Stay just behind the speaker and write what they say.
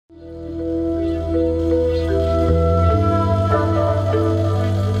Great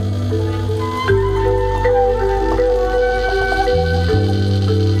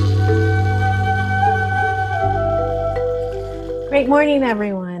morning,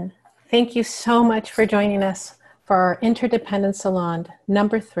 everyone. Thank you so much for joining us for our Interdependence Salon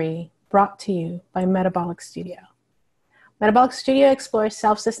number 3, brought to you by Metabolic Studio. Metabolic Studio explores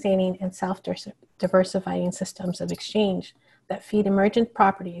self-sustaining and self-diversifying systems of exchange that feed emergent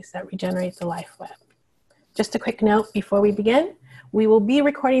properties that regenerate the life web. Just a quick note before we begin, we will be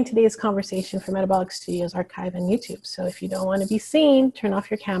recording today's conversation for Metabolic Studio's archive on YouTube. So if you don't want to be seen, turn off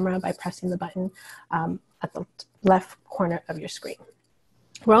your camera by pressing the button at the left corner of your screen.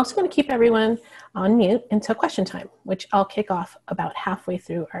 We're also going to keep everyone on mute until question time, which I'll kick off about halfway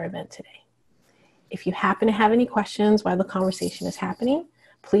through our event today. If you happen to have any questions while the conversation is happening,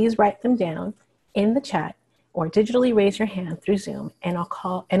 please write them down in the chat or digitally raise your hand through Zoom, and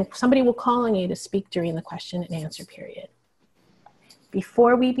somebody will call on you to speak during the question and answer period.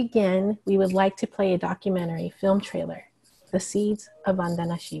 Before we begin, we would like to play a documentary film trailer, The Seeds of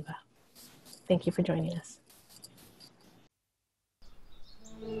Vandana Shiva. Thank you for joining us.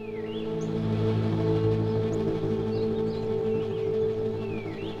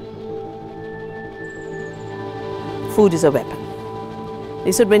 Food is a weapon.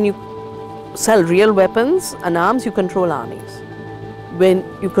 They said when you sell real weapons and arms, you control armies. When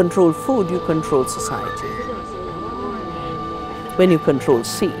you control food, you control society. When you control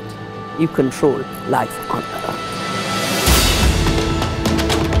seed, you control life on earth.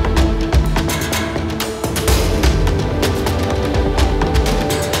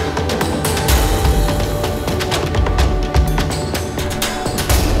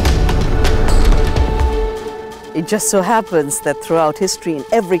 It just so happens that throughout history, in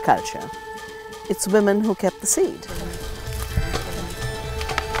every culture, it's women who kept the seed.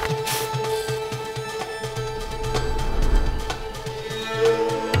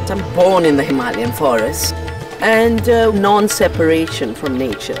 I'm born in the Himalayan forest, and non-separation from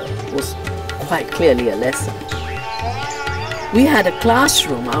nature was quite clearly a lesson. We had a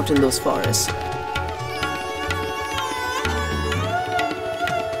classroom out in those forests.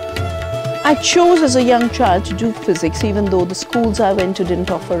 I chose as a young child to do physics, even though the schools I went to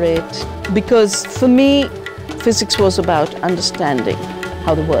didn't offer it, because for me, physics was about understanding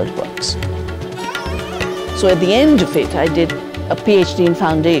how the world works. So at the end of it, I did a PhD in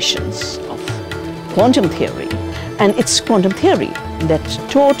foundations of quantum theory, and it's quantum theory that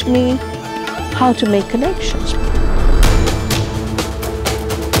taught me how to make connections.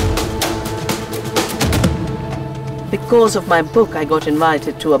 Because of my book, I got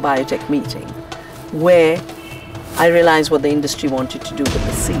invited to a biotech meeting where I realized what the industry wanted to do with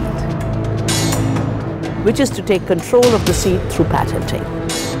the seed, which is to take control of the seed through patenting.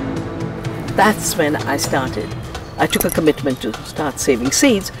 That's when I started. I took a commitment to start saving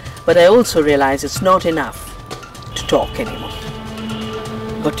seeds, but I also realized it's not enough to talk anymore.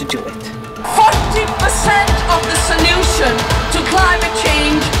 Got to do it. 40% of the solution to climate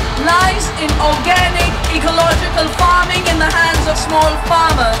change lies in organic, ecological farming in the hands of small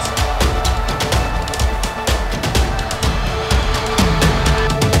farmers.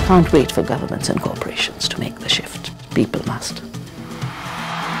 Can't wait for governments and corporations to make the shift. People must.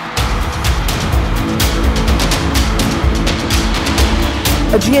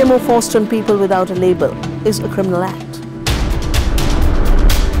 A GMO forced on people without a label is a criminal act.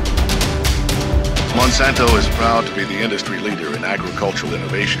 Monsanto is proud to be the industry leader in agricultural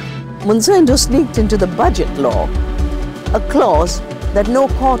innovation. Monsanto sneaked into the budget law a clause that no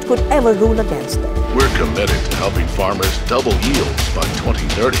court could ever rule against them. We're committed to helping farmers double yields by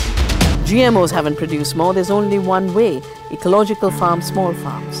 2030. GMOs haven't produced more. There's only one way: ecological farms, small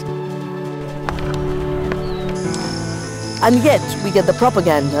farms. And yet, we get the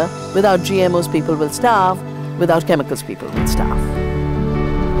propaganda, without GMOs people will starve, without chemicals people will starve.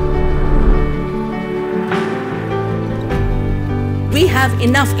 We have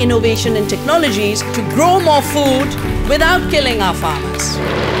enough innovation and technologies to grow more food without killing our farmers.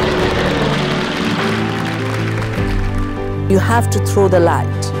 You have to throw the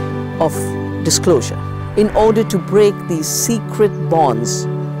light of disclosure in order to break these secret bonds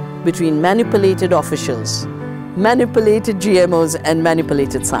between manipulated officials, manipulated GMOs, and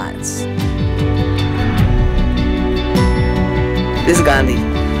manipulated science. This is Gandhi,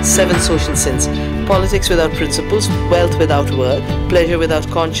 7 social sins. Politics without principles, wealth without work, pleasure without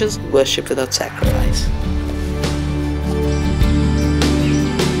conscience, worship without sacrifice.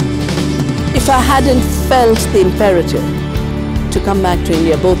 If I hadn't felt the imperative to come back to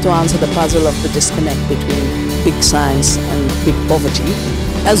India, both to answer the puzzle of the disconnect between big science and big poverty,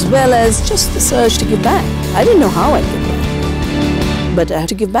 as well as just the surge to give back. I didn't know how I'd give back, but I had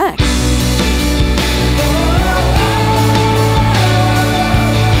to give back.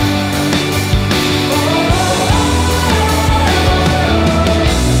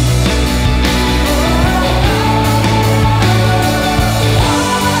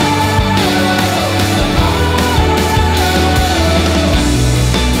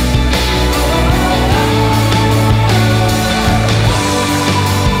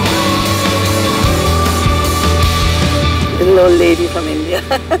 Little old lady from India.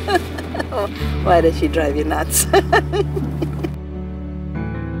 Why does she drive you nuts?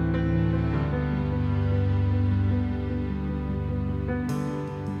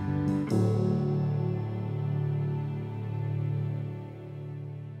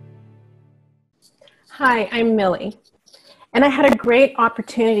 Hi, I'm Millie, and I had a great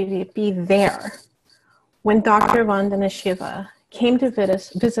opportunity to be there when Dr. Vandana Shiva came to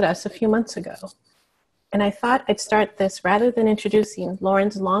visit us a few months ago. And I thought I'd start this rather than introducing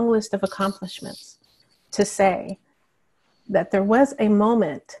Lauren's long list of accomplishments to say that there was a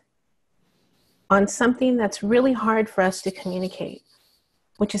moment on something that's really hard for us to communicate,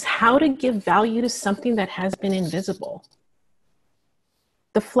 which is how to give value to something that has been invisible.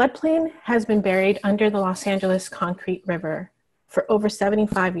 The floodplain has been buried under the Los Angeles Concrete River for over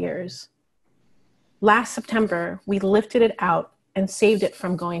 75 years. Last September, we lifted it out and saved it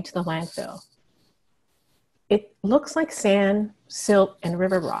from going to the landfill. It looks like sand, silt, and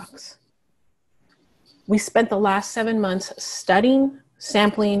river rocks. We spent the last 7 months studying,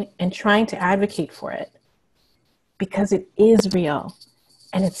 sampling, and trying to advocate for it because it is real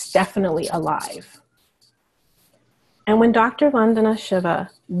and it's definitely alive. And when Dr. Vandana Shiva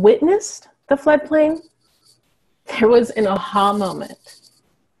witnessed the floodplain, there was an aha moment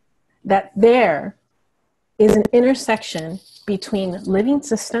that there is an intersection between living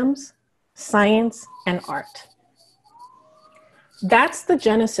systems, science, and art. That's the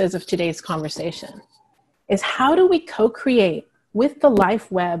genesis of today's conversation, is how do we co-create with the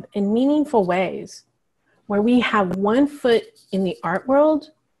life web in meaningful ways where we have one foot in the art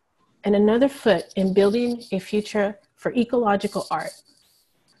world and another foot in building a future for ecological art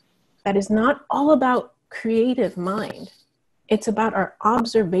that is not all about creative mind. It's about our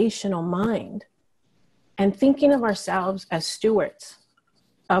observational mind and thinking of ourselves as stewards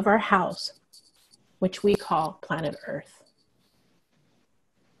of our house, which we call planet Earth.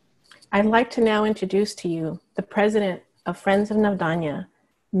 I'd like to now introduce to you the president of Friends of Navdanya,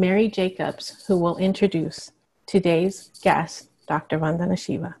 Mary Jacobs, who will introduce today's guest, Dr. Vandana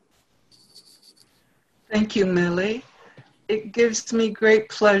Shiva. Thank you, Millie. It gives me great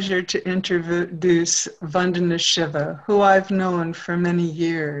pleasure to introduce Vandana Shiva, who I've known for many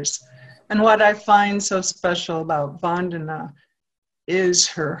years. And what I find so special about Vandana is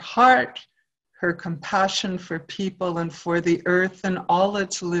her heart, her compassion for people and for the earth and all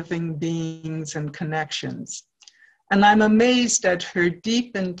its living beings and connections. And I'm amazed at her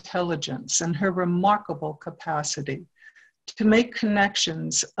deep intelligence and her remarkable capacity to make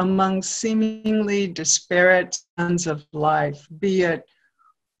connections among seemingly disparate strands of life, be it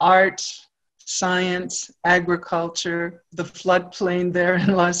art, science, agriculture, the floodplain there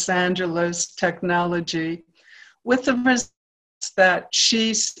in Los Angeles, technology, with the results that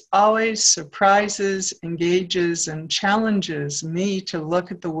she always surprises, engages, and challenges me to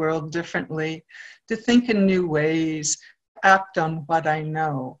look at the world differently, to think in new ways, act on what I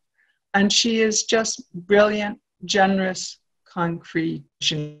know. And she is just brilliant, generous, concrete.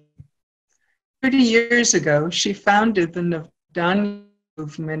 30 years ago, she founded the Navdanya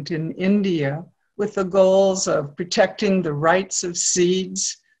movement in India with the goals of protecting the rights of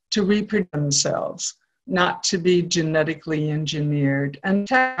seeds to reproduce themselves, not to be genetically engineered, and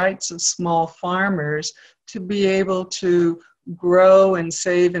the rights of small farmers to be able to grow and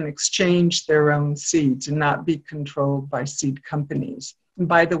save and exchange their own seeds and not be controlled by seed companies. And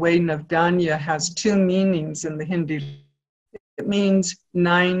by the way, Navdanya has two meanings in the Hindi. It means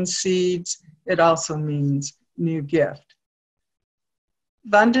 9 seeds. It also means new gift.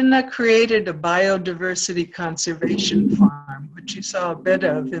 Vandana created a biodiversity conservation farm, which you saw a bit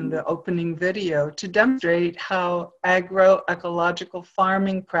of in the opening video, to demonstrate how agroecological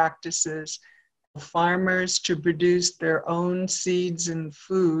farming practices allow farmers to produce their own seeds and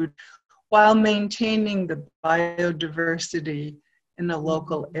food while maintaining the biodiversity in a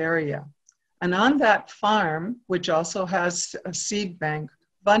local area. And on that farm, which also has a seed bank,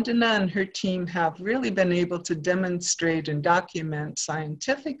 Vandana and her team have really been able to demonstrate and document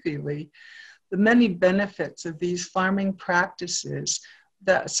scientifically the many benefits of these farming practices,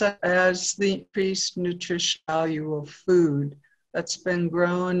 that, such as the increased nutritional value of food, that's been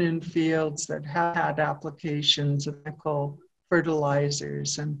grown in fields that have had applications of chemical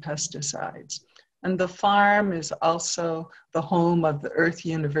fertilizers and pesticides. And the farm is also the home of the Earth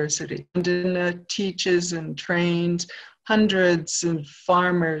University. Vandana teaches and trains hundreds of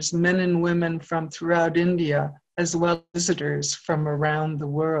farmers, men and women from throughout India, as well as visitors from around the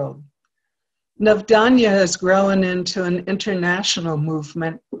world. Navdanya has grown into an international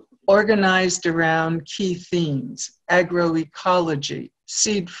movement organized around key themes: agroecology,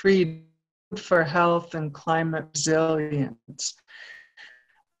 seed freedom, for health, and climate resilience.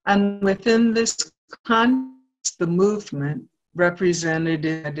 And within this context, the movement, represented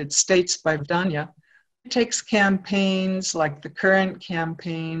in the United States by Vandana, takes campaigns like the current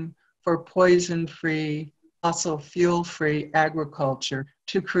campaign for poison-free, fossil fuel-free agriculture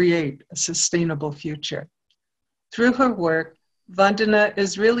to create a sustainable future. Through her work, Vandana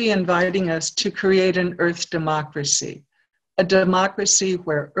is really inviting us to create an Earth democracy, a democracy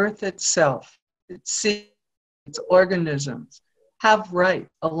where Earth itself, its seeds, its organisms, have rights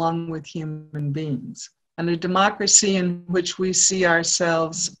along with human beings, and a democracy in which we see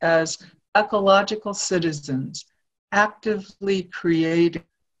ourselves as ecological citizens, actively creating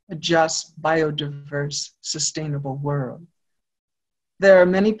a just, biodiverse, sustainable world. There are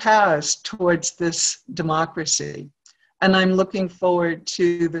many paths towards this democracy, and I'm looking forward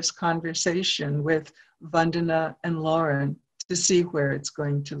to this conversation with Vandana and Lauren to see where it's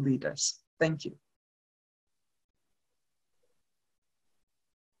going to lead us. Thank you.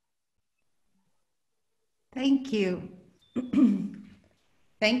 Thank you.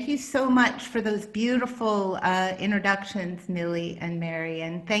 Thank you so much for those beautiful introductions, Millie and Mary.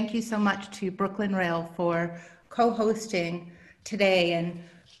 And thank you so much to Brooklyn Rail for co-hosting today and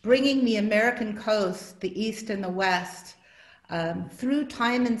bringing the American coast, the East and the West, through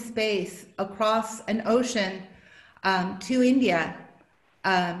time and space across an ocean to India,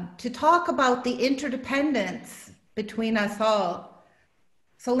 to talk about the interdependence between us all.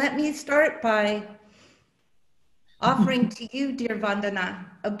 So let me start by offering to you, dear Vandana,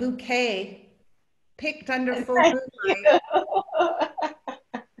 a bouquet picked under full moonlight.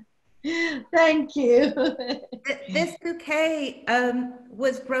 Thank you. This bouquet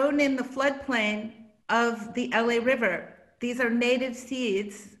was grown in the floodplain of the LA River. These are native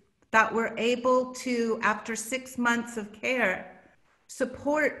seeds that were able to, after 6 months of care,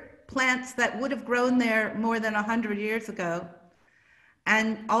 support plants that would have grown there more than 100 years ago.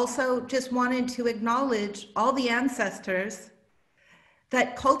 And also just wanted to acknowledge all the ancestors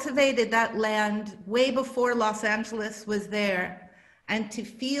that cultivated that land way before Los Angeles was there, and to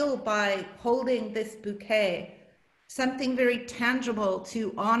feel by holding this bouquet something very tangible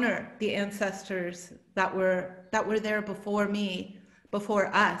to honor the ancestors that were there before me,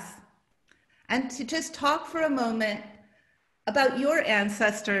 before us. And to just talk for a moment about your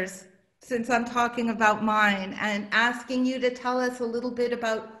ancestors, since I'm talking about mine, and asking you to tell us a little bit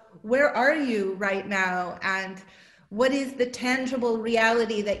about where are you right now, and what is the tangible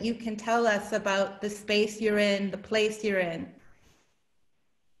reality that you can tell us about the space you're in, the place you're in?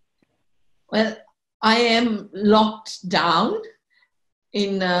 Well, I am locked down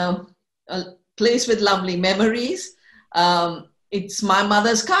in a place with lovely memories. It's my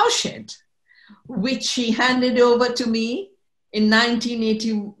mother's cowshed, which she handed over to me in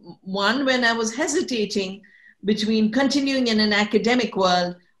 1981, when I was hesitating between continuing in an academic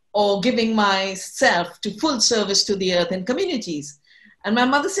world or giving myself to full service to the earth and communities. And my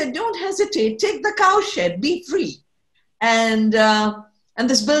mother said, don't hesitate, take the cowshed, be free. And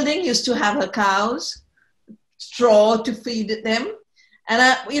this building used to have her cows, straw to feed them.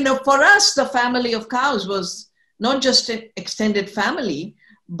 And for us, the family of cows was not just an extended family,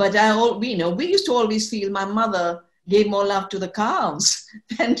 but we used to always feel my mother gave more love to the cows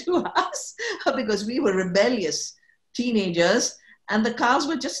than to us, because we were rebellious teenagers and the cows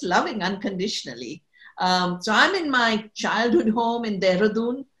were just loving unconditionally. So I'm in my childhood home in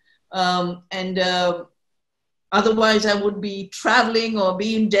Dehradun, and otherwise I would be traveling or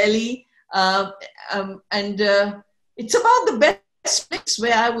be in Delhi. It's about the best place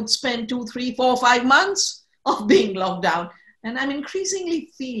where I would spend 2, 3, 4, 5 months of being locked down. And I'm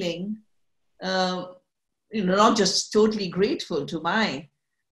increasingly feeling not just totally grateful to my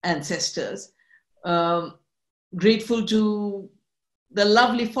ancestors, grateful to the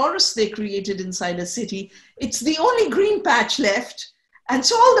lovely forests they created inside a city. It's the only green patch left. And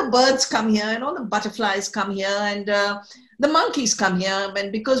so all the birds come here and all the butterflies come here and the monkeys come here.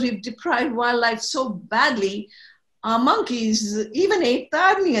 And because we've deprived wildlife so badly, our monkeys even ate the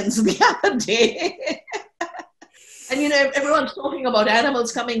onions the other day. And everyone's talking about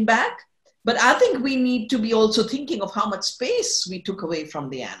animals coming back. But I think we need to be also thinking of how much space we took away from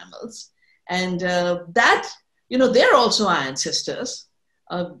the animals. And that, they're also our ancestors.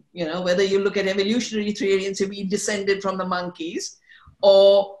 Whether you look at evolutionary theory and say we descended from the monkeys,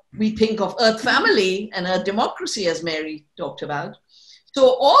 or we think of Earth family and Earth democracy, as Mary talked about.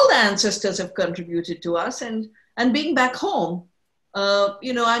 So all the ancestors have contributed to us, and being back home,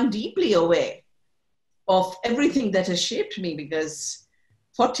 I'm deeply aware of everything that has shaped me, because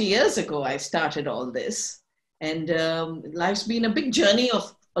 40 years ago, I started all this, and life's been a big journey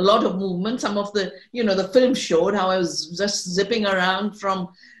of a lot of movement. Some of the, the film showed how I was just zipping around from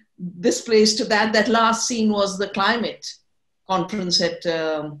this place to that. That last scene was the climate conference at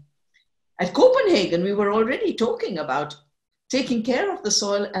Copenhagen. We were already talking about taking care of the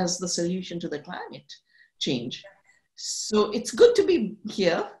soil as the solution to the climate change. So it's good to be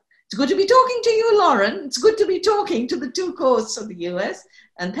here. It's good to be talking to you, Lauren. It's good to be talking to the two coasts of the US.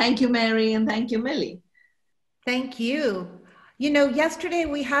 And thank you, Mary, and thank you, Millie. Thank you. Yesterday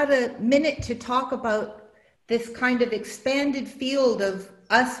we had a minute to talk about this kind of expanded field of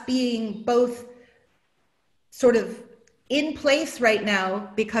us being both sort of in place right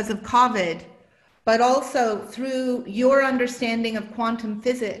now because of COVID, but also through your understanding of quantum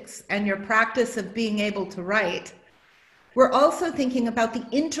physics and your practice of being able to write. We're also thinking about the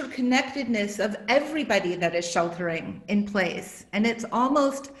interconnectedness of everybody that is sheltering in place. And it's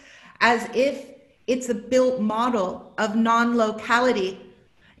almost as if it's a built model of non-locality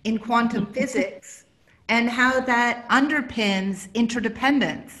in quantum physics and how that underpins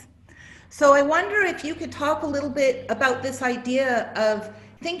interdependence. So I wonder if you could talk a little bit about this idea of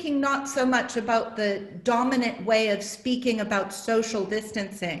thinking not so much about the dominant way of speaking about social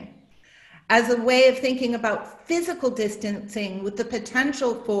distancing as a way of thinking about physical distancing with the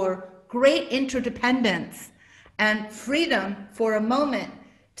potential for great interdependence and freedom for a moment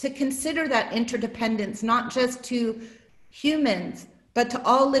to consider that interdependence, not just to humans, but to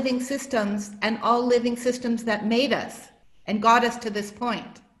all living systems and all living systems that made us and got us to this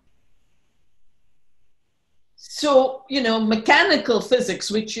point. So, mechanical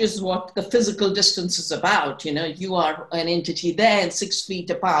physics, which is what the physical distance is about, you are an entity there and 6 feet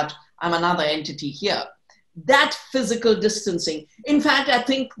apart, I'm another entity here. That physical distancing, in fact, I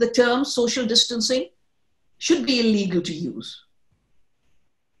think the term social distancing should be illegal to use.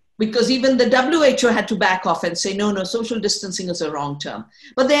 Because even the WHO had to back off and say, no, social distancing is a wrong term.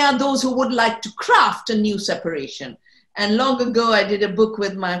 But there are those who would like to craft a new separation. And long ago, I did a book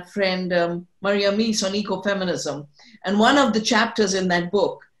with my friend Maria Mies on ecofeminism. And one of the chapters in that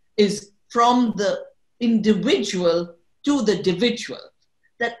book is from the individual to the individual,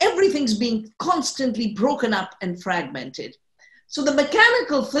 that everything's being constantly broken up and fragmented. So the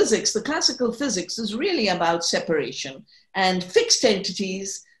mechanical physics, the classical physics, is really about separation and fixed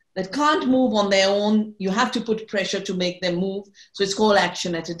entities that can't move on their own. You have to put pressure to make them move. So it's called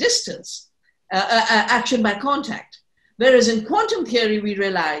action at a distance, action by contact. Whereas in quantum theory, we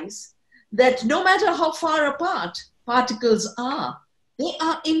realize that no matter how far apart particles are, they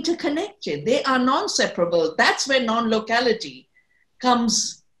are interconnected. They are non-separable. That's where non-locality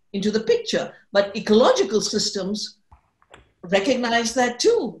comes into the picture. But ecological systems recognize that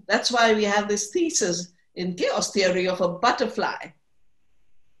too. That's why we have this thesis in chaos theory of a butterfly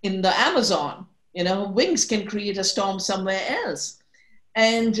in the Amazon. Wings can create a storm somewhere else.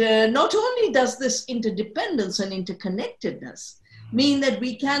 And not only does this interdependence and interconnectedness mean that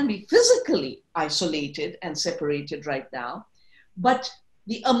we can be physically isolated and separated right now, but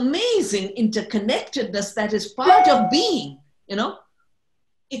the amazing interconnectedness that is part of being,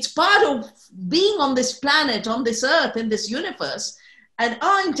 it's part of being on this planet, on this earth, in this universe. And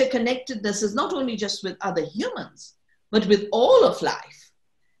our interconnectedness is not only just with other humans, but with all of life,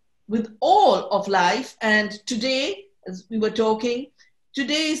 And today, as we were talking,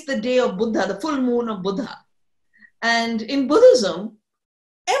 today is the day of Buddha, the full moon of Buddha. And in Buddhism,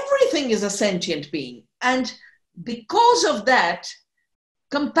 everything is a sentient being. And because of that,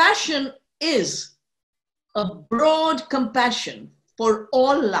 compassion is a broad compassion for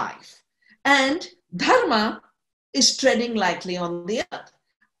all life. And dharma is treading lightly on the earth.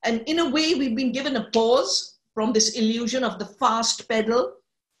 And in a way, we've been given a pause from this illusion of the fast pedal.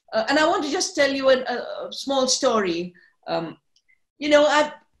 And I want to just tell you a small story. I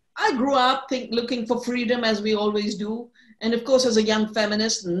grew up looking for freedom, as we always do. And of course, as a young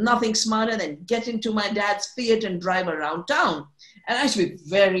feminist, nothing smarter than get into my dad's Fiat and drive around town. And I should be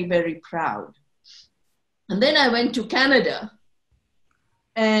very, very proud. And then I went to Canada.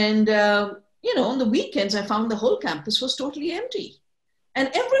 And, on the weekends, I found the whole campus was totally empty. And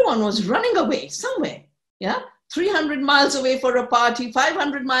everyone was running away somewhere, 300 miles away for a party,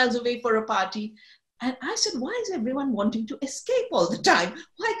 500 miles away for a party. And I said, why is everyone wanting to escape all the time?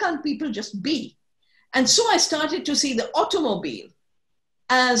 Why can't people just be? And so I started to see the automobile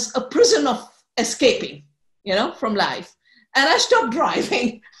as a prison of escaping, from life. And I stopped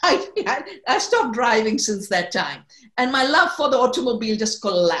driving. I stopped driving since that time. And my love for the automobile just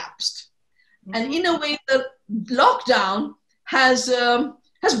collapsed. And in a way, the lockdown has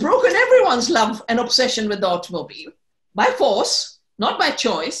broken everyone's love and obsession with the automobile by force, not by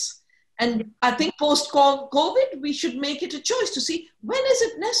choice. And I think post-COVID, we should make it a choice to see, when is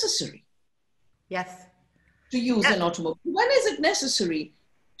it necessary? Yes. To use an automobile? When is it necessary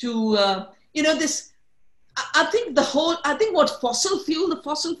to, I think what the fossil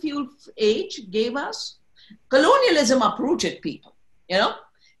fuel age gave us, colonialism uprooted people,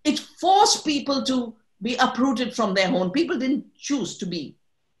 It forced people to be uprooted from their home. People didn't choose to be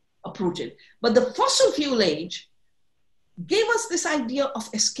uprooted. But the fossil fuel age gave us this idea of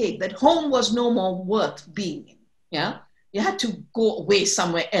escape, that home was no more worth being in. Yeah, you had to go away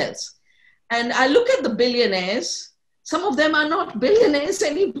somewhere else. And I look at the billionaires. Some of them are not billionaires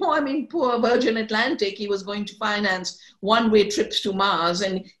anymore. I mean, poor Virgin Atlantic, he was going to finance one-way trips to Mars,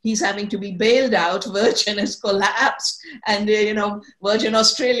 and he's having to be bailed out. Virgin has collapsed, and Virgin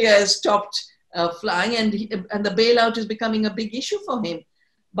Australia has stopped flying, and the bailout is becoming a big issue for him.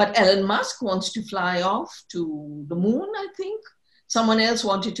 But Elon Musk wants to fly off to the moon, I think. Someone else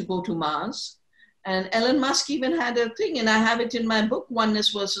wanted to go to Mars. And Elon Musk even had a thing, and I have it in my book, Oneness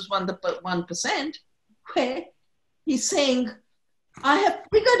versus 1%, where he's saying, I have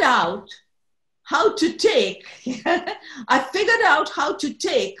figured out how to take, a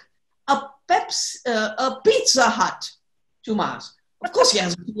Pizza Hut to Mars. Of course, he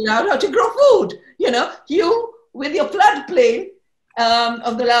hasn't figured out how to grow food. You, with your floodplain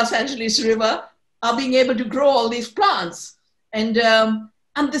of the Los Angeles River, are being able to grow all these plants. And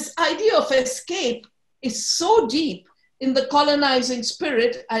this idea of escape is so deep in the colonizing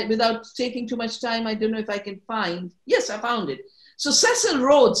spirit. Without taking too much time, I don't know if I can find. Yes, I found it. So Cecil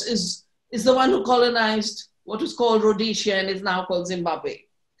Rhodes is the one who colonized what was called Rhodesia and is now called Zimbabwe.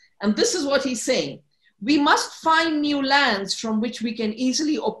 And this is what he's saying. We must find new lands from which we can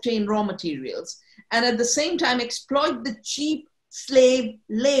easily obtain raw materials and at the same time exploit the cheap slave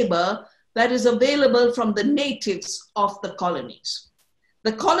labor that is available from the natives of the colonies.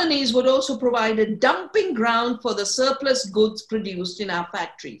 The colonies would also provide a dumping ground for the surplus goods produced in our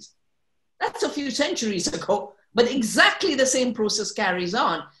factories. That's a few centuries ago, but exactly the same process carries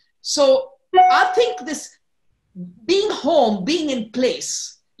on. So I think this being home, being in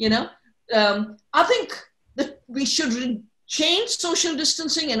place, I think that we should change social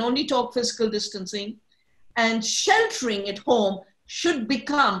distancing and only talk physical distancing, and sheltering at home should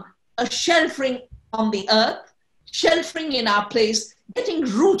become a sheltering on the earth, sheltering in our place, getting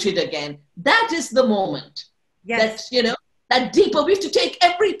rooted again. That is the moment. Yes. That deeper, we have to take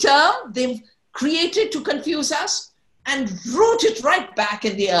every term they've created to confuse us and root it right back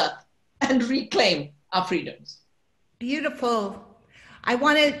in the earth and reclaim our freedoms. Beautiful. I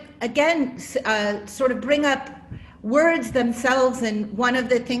want to, again, sort of bring up words themselves. And one of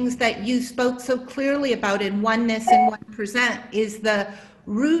the things that you spoke so clearly about in Oneness and 1% is the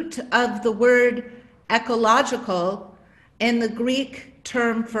root of the word ecological in the Greek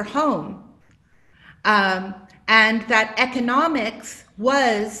term for home. And that economics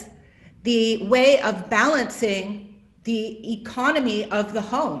was the way of balancing the economy of the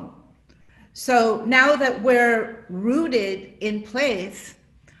home. So now that we're rooted in place,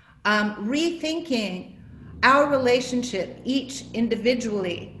 rethinking our relationship, each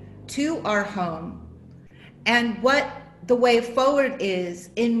individually, to our home, and what the way forward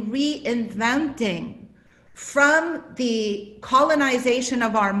is in reinventing from the colonization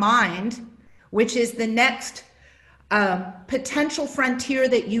of our mind, which is the next potential frontier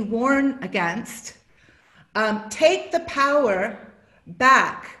that you warn against. Take the power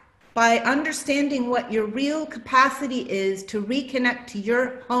back by understanding what your real capacity is to reconnect to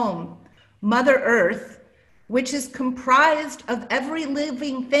your home, Mother Earth, which is comprised of every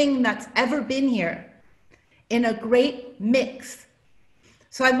living thing that's ever been here in a great mix.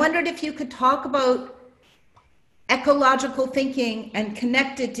 So I wondered if you could talk about ecological thinking and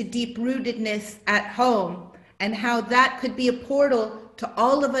connected to deep rootedness at home, and how that could be a portal to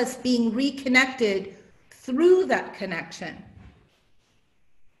all of us being reconnected through that connection.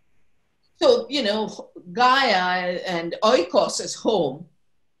 So, Gaia and oikos as home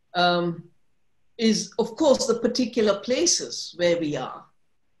is, of course, the particular places where we are.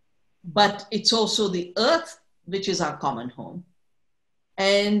 But it's also the earth, which is our common home.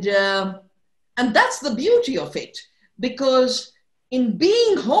 And And that's the beauty of it, because in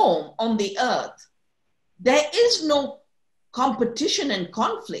being home on the earth, there is no competition and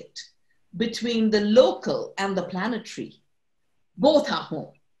conflict between the local and the planetary. Both are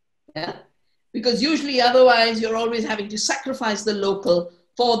home. Yeah? Because usually otherwise you're always having to sacrifice the local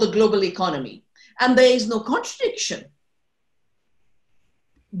for the global economy. And there is no contradiction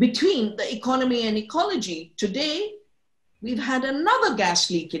between the economy and ecology. Today, we've had another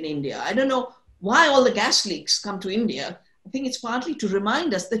gas leak in India. I don't know why all the gas leaks come to India. I think it's partly to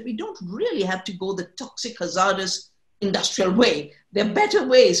remind us that we don't really have to go the toxic, hazardous industrial way. There are better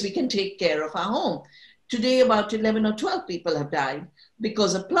ways we can take care of our home. Today, about 11 or 12 people have died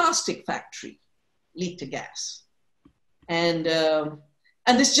because a plastic factory leaked a gas. And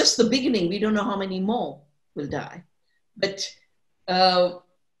this is just the beginning. We don't know how many more will die. But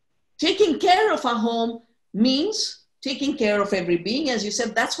taking care of our home means taking care of every being. As you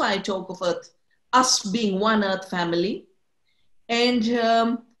said, that's why I talk of Earth, us being one Earth family. And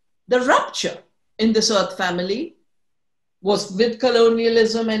the rupture in this Earth family was with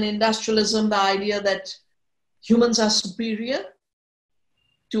colonialism and industrialism, the idea that humans are superior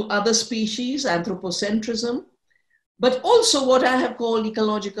to other species, anthropocentrism, but also what I have called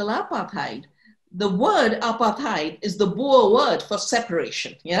ecological apartheid. The word apartheid is the Boer word for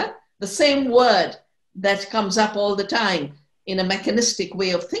separation, yeah? The same word that comes up all the time in a mechanistic way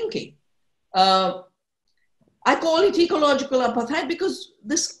of thinking. I call it ecological apartheid because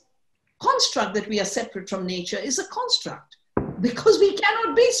this construct that we are separate from nature is a construct, because we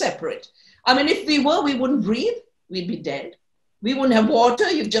cannot be separate. I mean, if we were, we wouldn't breathe, we'd be dead. We wouldn't have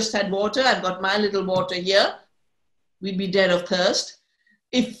water. You've just had water. I've got my little water here. We'd be dead of thirst.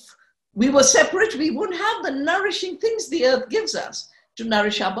 If we were separate, we wouldn't have the nourishing things the earth gives us to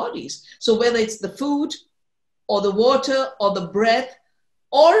nourish our bodies. So whether it's the food or the water or the breath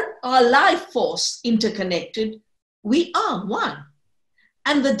or our life force interconnected, we are one.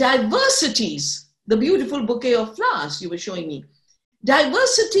 And the diversities, the beautiful bouquet of flowers you were showing me,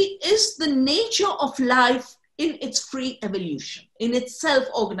 diversity is the nature of life in its free evolution, in its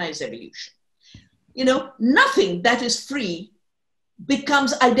self-organized evolution. You know, nothing that is free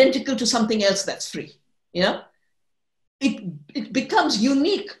becomes identical to something else that's free. You know, it becomes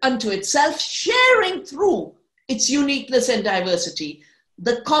unique unto itself, sharing through its uniqueness and diversity,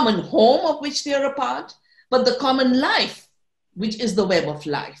 the common home of which they are a part, but the common life, which is the web of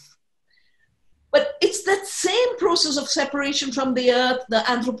life. But it's that same process of separation from the earth, the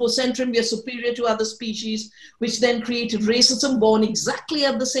anthropocentrism, we are superior to other species, which then created racism, born exactly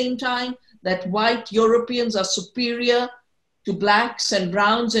at the same time, that white Europeans are superior to blacks and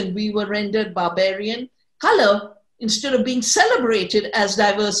browns, and we were rendered barbarian. Color, instead of being celebrated as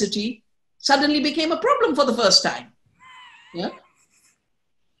diversity, suddenly became a problem for the first time. Yeah?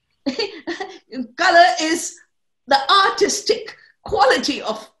 Color is the artistic quality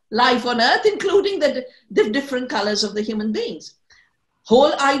of life on earth, including the different colors of the human beings.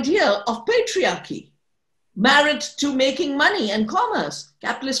 Whole idea of patriarchy, married to making money and commerce,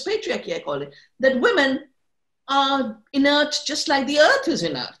 capitalist patriarchy, I call it, that women are inert just like the earth is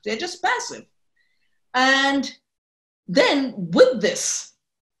inert. They're just passive. And then with this,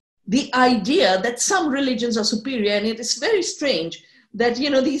 the idea that some religions are superior, and it is very strange that, you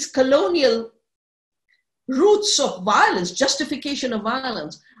know, these colonial roots of violence, justification of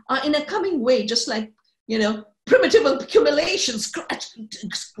violence, are in a coming way, just like, you know, primitive accumulation, scratch,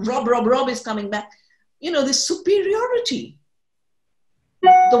 rob is coming back. You know, this superiority,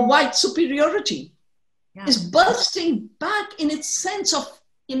 the white superiority, is bursting back in its sense of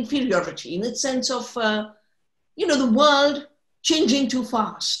inferiority, in its sense of, you know, the world changing too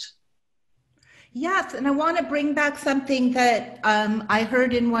fast. Yes, and I want to bring back something that I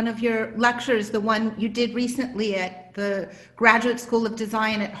heard in one of your lectures, the one you did recently at the Graduate School of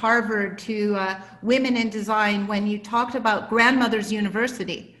Design at Harvard to women in design, when you talked about Grandmother's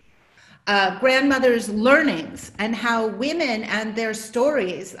University, grandmother's learnings, and how women and their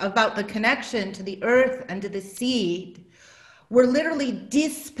stories about the connection to the earth and to the seed were literally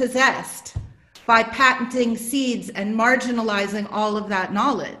dispossessed by patenting seeds and marginalizing all of that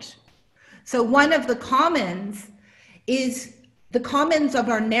knowledge. So one of the commons is the commons of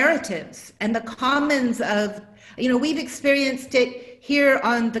our narratives and the commons of, you know, we've experienced it here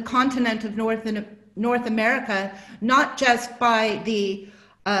on the continent of North America, not just by the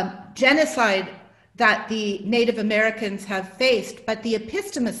genocide that the Native Americans have faced, but the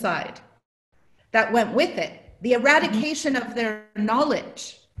epistemicide that went with it, the eradication of their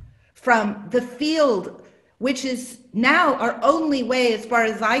knowledge from the field, which is now our only way, as far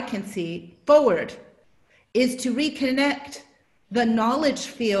as I can see, forward, is to reconnect the knowledge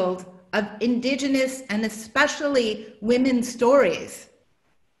field of indigenous and especially women's stories.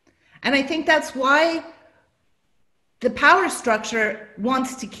 And I think that's why the power structure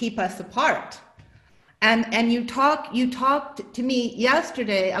wants to keep us apart. And you talked to me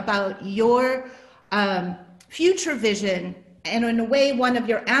yesterday about your future vision, and in a way, one of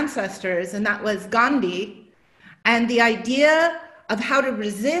your ancestors, and that was Gandhi, and the idea of how to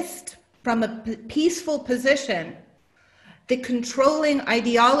resist from a peaceful position the controlling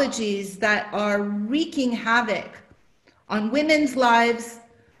ideologies that are wreaking havoc on women's lives,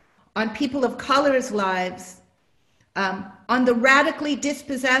 on people of color's lives, on the radically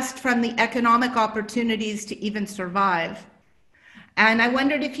dispossessed from the economic opportunities to even survive. And I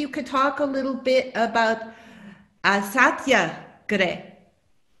wondered if you could talk a little bit about satyagraha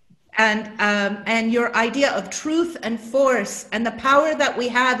and your idea of truth and force and the power that we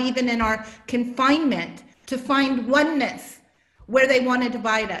have even in our confinement to find oneness where they want to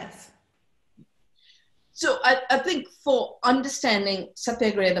divide us. So I think for understanding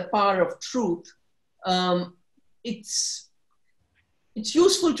satyagraha, the power of truth, it's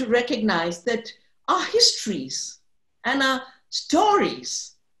useful to recognize that our histories and our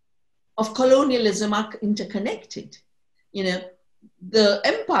stories of colonialism are interconnected. You know, the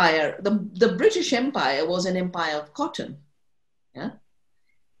empire, the British Empire was an empire of cotton. Yeah?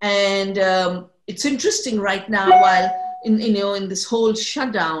 And it's interesting right now, while in this whole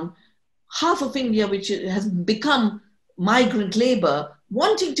shutdown, half of India, which has become migrant labor,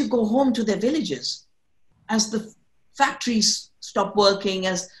 wanting to go home to their villages as the factories stop working,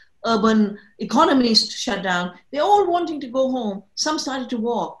 as urban economies shut down. They're all wanting to go home. Some started to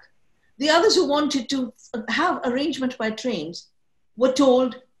walk. The others who wanted to have arrangement by trains were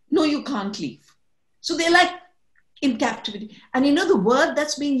told, no, you can't leave. So they're like in captivity. And you know, the word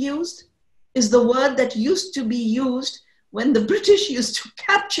that's being used is the word that used to be used when the British used to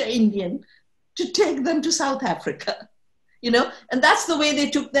capture Indian to take them to South Africa. You know, and that's the way they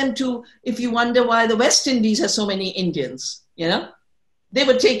took them to, if you wonder why the West Indies has so many Indians, you know, they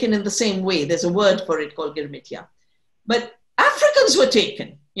were taken in the same way. There's a word for it called Girmitya. But Africans were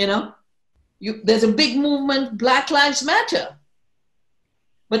taken, you know. There's a big movement, Black Lives Matter.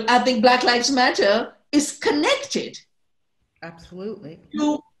 But I think Black Lives Matter is connected absolutely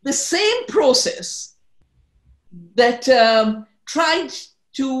to the same process that tried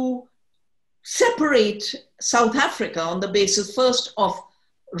to separate South Africa on the basis first of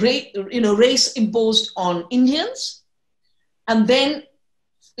race imposed on Indians, and then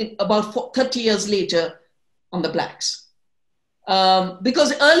about 30 years later on the blacks.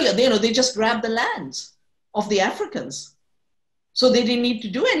 Because earlier, they just grabbed the lands of the Africans. So they didn't need to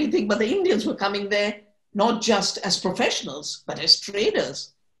do anything, but the Indians were coming there, not just as professionals, but as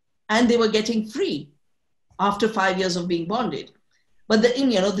traders. And they were getting free after 5 years of being bonded. But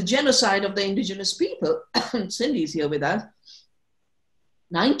the genocide of the indigenous people, Cindy's here with us,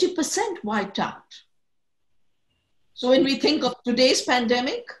 90% wiped out. So when we think of today's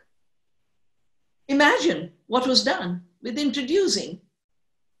pandemic, imagine what was done with introducing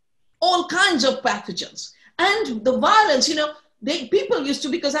all kinds of pathogens. And the violence, people used to,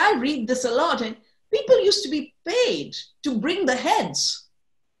 because I read this a lot, and people used to be paid to bring the heads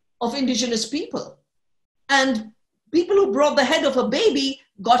of indigenous people. And people who brought the head of a baby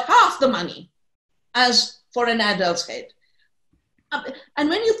got half the money as for an adult's head. And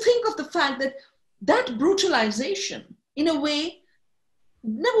when you think of the fact that that brutalization, in a way,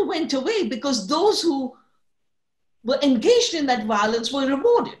 never went away, because those who were engaged in that violence were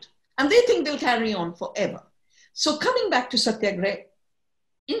rewarded, and they think they'll carry on forever. So coming back to satyagraha,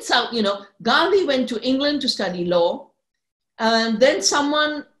 in South, Gandhi went to England to study law, and then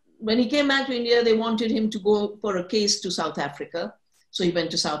when he came back to India, they wanted him to go for a case to South Africa. So he went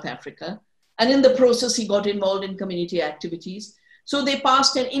to South Africa. And in the process, he got involved in community activities. So they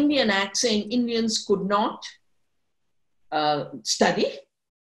passed an Indian Act saying Indians could not study,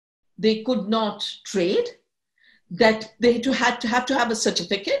 they could not trade, that they had to have a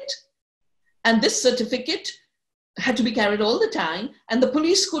certificate. And this certificate had to be carried all the time. And the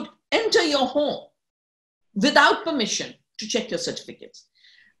police could enter your home without permission to check your certificates.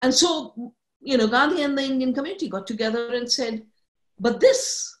 And so, Gandhi and the Indian community got together and said, but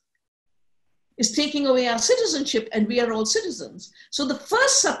this is taking away our citizenship, and we are all citizens. So the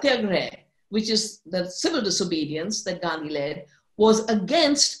first satyagraha, which is the civil disobedience that Gandhi led, was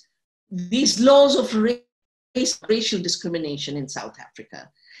against these laws of racial discrimination in South Africa.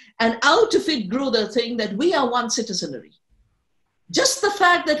 And out of it grew the thing that we are one citizenry. Just the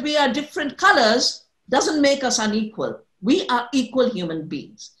fact that we are different colors doesn't make us unequal. We are equal human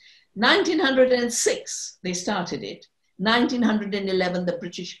beings. 1906, they started it. 1911, the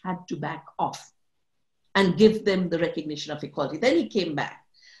British had to back off and give them the recognition of equality. Then he came back.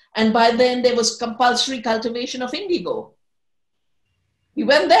 And by then there was compulsory cultivation of indigo. He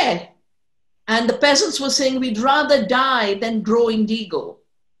went there. And the peasants were saying, we'd rather die than grow indigo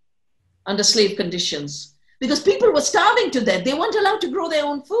under slave conditions. Because people were starving to death. They weren't allowed to grow their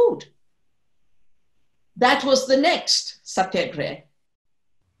own food. That was the next satyagraha.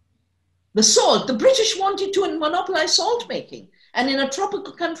 The salt. The British wanted to monopolize salt making. And in a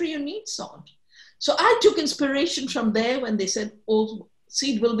tropical country, you need salt. So I took inspiration from there when they said, oh,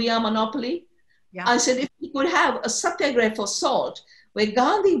 seed will be our monopoly. Yeah. I said, if we could have a satyagraha for salt, where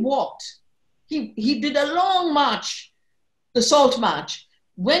Gandhi walked, he did a long march, the salt march,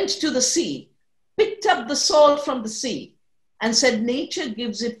 went to the sea, picked up the salt from the sea, and said, nature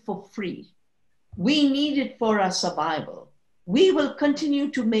gives it for free. We need it for our survival. We will continue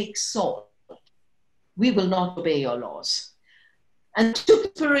to make salt. We will not obey your laws. And took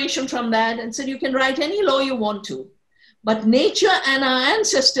inspiration from that and said, you can write any law you want to, but nature and our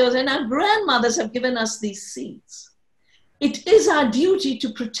ancestors and our grandmothers have given us these seeds. It is our duty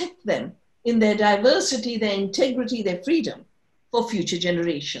to protect them in their diversity, their integrity, their freedom for future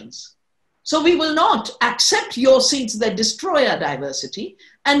generations. So we will not accept your seeds that destroy our diversity,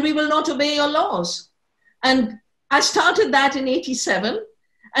 and we will not obey your laws. And I started that in 87,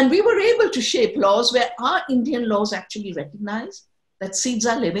 and we were able to shape laws where our Indian laws actually recognize that seeds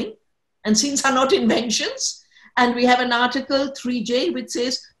are living and seeds are not inventions. And we have an article 3J which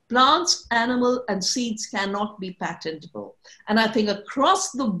says plants, animal, and seeds cannot be patentable. And I think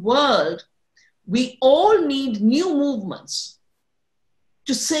across the world, we all need new movements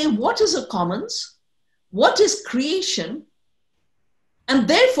to say what is a commons, what is creation, and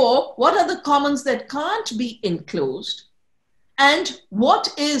therefore, what are the commons that can't be enclosed, and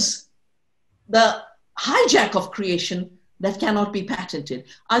what is the hijack of creation that cannot be patented.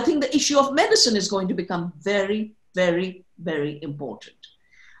 I think the issue of medicine is going to become very, very, very important.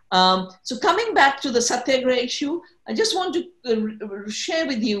 So coming back to the satyagraha issue, I just want to share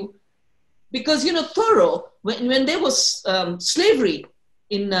with you, because, you know, Thoreau, when there was slavery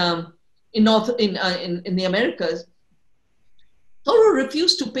in the Americas, Thoreau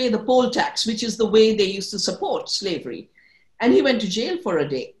refused to pay the poll tax, which is the way they used to support slavery. And he went to jail for a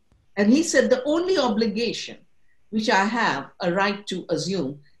day. And he said, the only obligation which I have a right to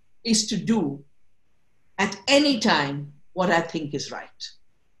assume is to do at any time what I think is right.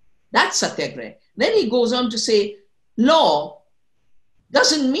 That's satyagraha. Then he goes on to say, law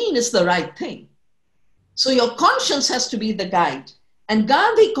doesn't mean it's the right thing. So your conscience has to be the guide. And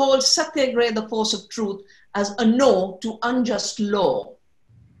Gandhi called satyagraha, the force of truth, as a no to unjust law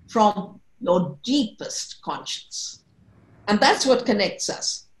from your deepest conscience. And that's what connects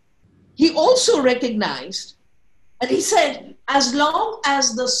us. He also recognized, and he said, as long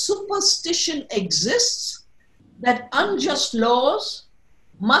as the superstition exists that unjust laws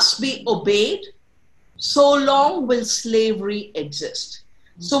must be obeyed, so long will slavery exist.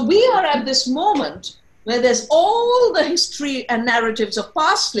 So we are at this moment where there's all the history and narratives of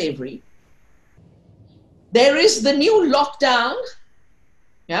past slavery. There is the new lockdown.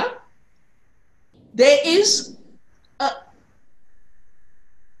 Yeah. There is a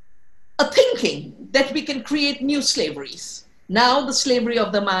thinking that we can create new slaveries. Now the slavery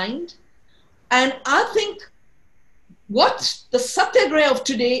of the mind. And I think what the satyagraha of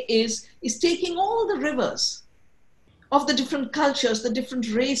today is taking all the rivers of the different cultures, the different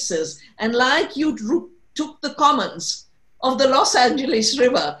races, and like you took the commons of the Los Angeles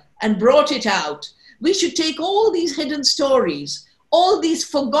River and brought it out, we should take all these hidden stories, all these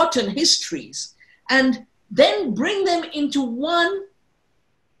forgotten histories, and then bring them into one,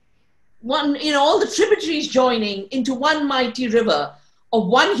 you know, all the tributaries joining into one mighty river of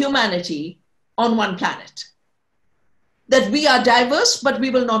one humanity on one planet. That we are diverse, but we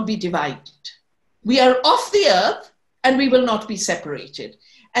will not be divided. We are off the earth, and we will not be separated.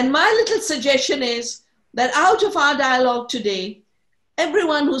 And my little suggestion is that out of our dialogue today,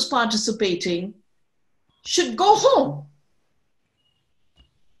 everyone who's participating should go home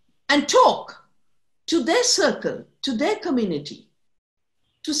and talk to their circle, to their community,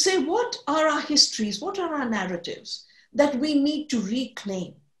 to say what are our histories, what are our narratives that we need to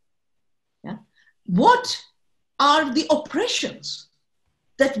reclaim? Yeah? What are the oppressions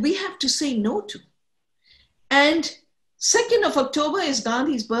that we have to say no to? And 2nd of October is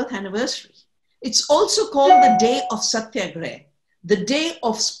Gandhi's birth anniversary. It's also called the day of satyagraha, the day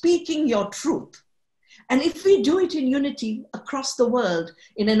of speaking your truth. And if we do it in unity across the world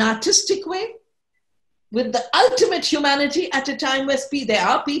in an artistic way, with the ultimate humanity at a time where there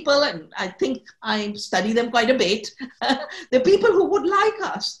are people, and I think I study them quite a bit, there are people who would like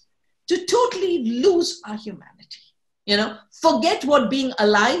us to totally lose our humanity, forget what being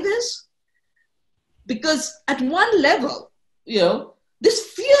alive is. Because at one level, this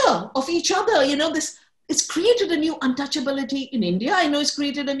fear of each other, it's created a new untouchability in India. I know it's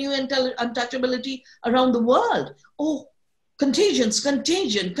created a new untouchability around the world. Oh, contagion,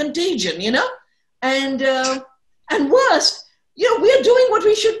 And worst, we're doing what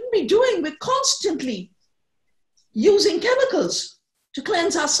we shouldn't be doing. We're constantly using chemicals to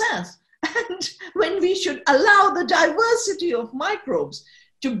cleanse ourselves. And when we should allow the diversity of microbes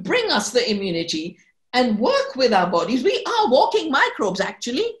to bring us the immunity and work with our bodies, we are walking microbes,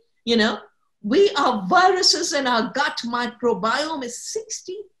 actually, We are viruses, and our gut microbiome is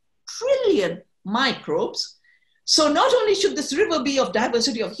 60 trillion microbes. So not only should this river be of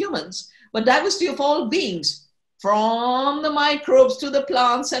diversity of humans, but diversity of all beings, from the microbes to the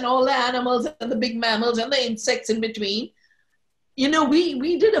plants and all the animals and the big mammals and the insects in between.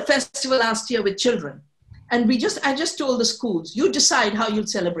 We did a festival last year with children, and I just told the schools, you decide how you'll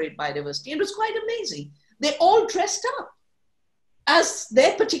celebrate biodiversity. And it was quite amazing. They all dressed up as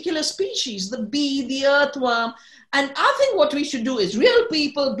their particular species, the bee, the earthworm. And I think what we should do is real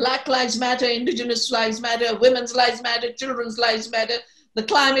people, Black Lives Matter, Indigenous Lives Matter, Women's Lives Matter, Children's Lives Matter, the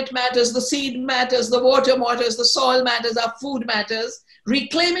climate matters, the seed matters, the water matters, the soil matters, our food matters.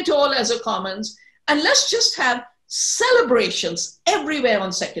 Reclaim it all as a commons. And let's just have celebrations everywhere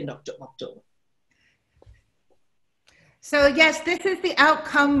on 2nd October. So yes, this is the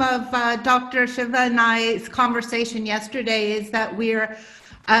outcome of Dr. Shiva and I's conversation yesterday, is that we're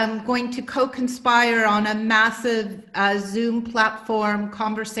going to co-conspire on a massive Zoom platform,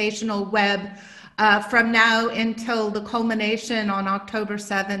 conversational web, from now until the culmination on October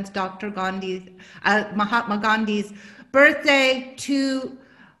 7th, Mahatma Gandhi's birthday, to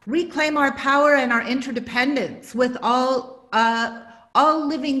reclaim our power and our interdependence with all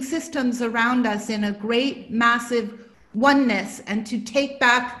living systems around us in a great, massive oneness, and to take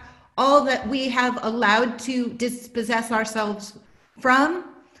back all that we have allowed to dispossess ourselves from,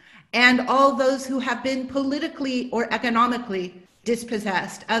 and all those who have been politically or economically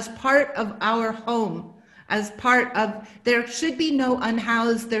dispossessed as part of our home, as part of, there should be no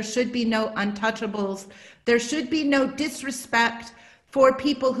unhoused, there should be no untouchables, there should be no disrespect for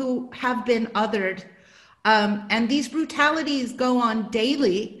people who have been othered. And these brutalities go on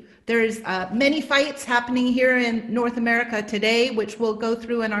daily. There's many fights happening here in North America today, which we'll go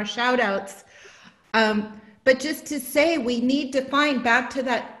through in our shout outs. But just to say, we need to find, back to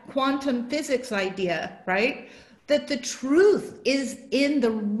that quantum physics idea, right? That the truth is in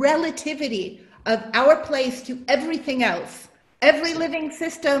the relativity of our place to everything else. Every living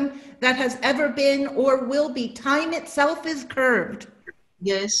system that has ever been or will be. Time itself is curved.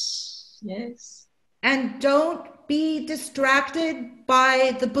 Yes, yes. And don't be distracted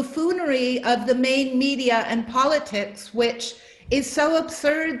by the buffoonery of the main media and politics, which is so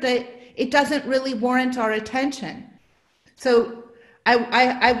absurd that it doesn't really warrant our attention. So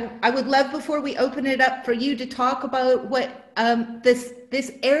I would love, before we open it up, for you to talk about what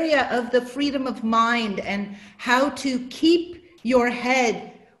this area of the freedom of mind and how to keep your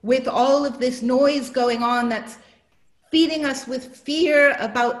head with all of this noise going on that's feeding us with fear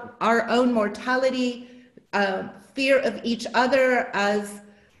about our own mortality, fear of each other as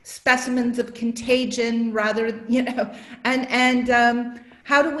specimens of contagion, rather, and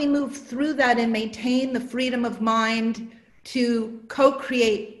how do we move through that and maintain the freedom of mind to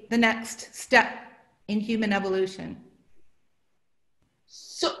co-create the next step in human evolution?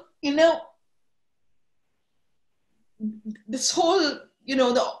 So, this whole,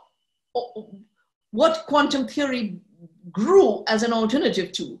 what quantum theory grew as an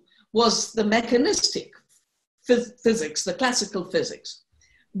alternative to was the mechanistic physics, the classical physics,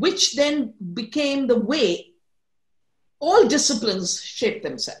 which then became the way all disciplines shape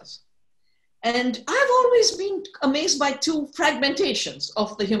themselves. And I've always been amazed by two fragmentations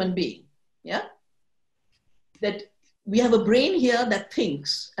of the human being, yeah? That we have a brain here that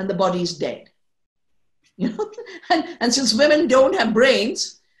thinks and the body is dead. And since women don't have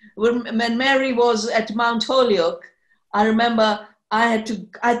brains, when Mary was at Mount Holyoke, I remember I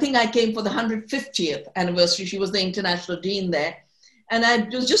think I came for the 150th anniversary. She was the international dean there. And I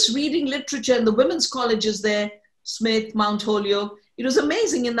was just reading literature in the women's colleges there, Smith, Mount Holyoke. It was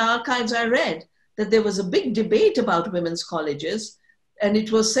amazing. In the archives I read that there was a big debate about women's colleges. And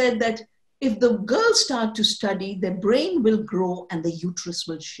it was said that if the girls start to study, their brain will grow and the uterus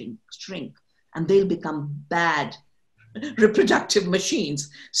will shrink and they'll become bad reproductive machines.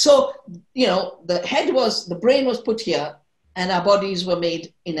 So, you know, the brain was put here and our bodies were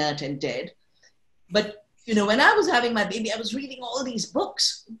made inert and dead. But, you know, when I was having my baby, I was reading all these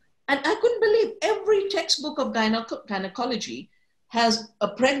books and I couldn't believe every textbook of gynecology has a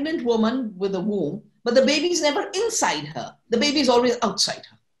pregnant woman with a womb, but the baby's never inside her. The baby's always outside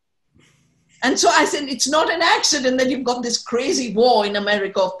her. And so I said, it's not an accident that you've got this crazy war in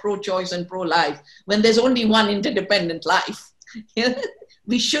America of pro-choice and pro-life when there's only one interdependent life.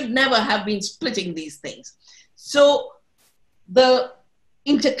 We should never have been splitting these things. So the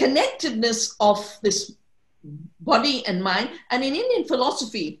interconnectedness of this body and mind, and in Indian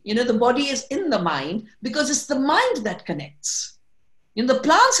philosophy, you know, the body is in the mind because it's the mind that connects. You know, the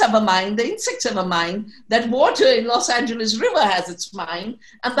plants have a mind, the insects have a mind, that water in Los Angeles River has its mind,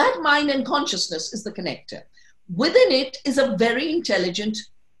 and that mind and consciousness is the connector. Within it is a very intelligent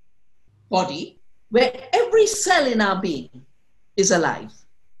body where every cell in our being is alive.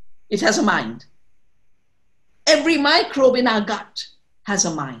 It has a mind. Every microbe in our gut has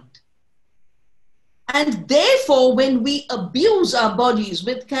a mind. And therefore, when we abuse our bodies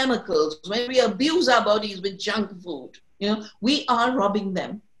with chemicals, when we abuse our bodies with junk food, you know, we are robbing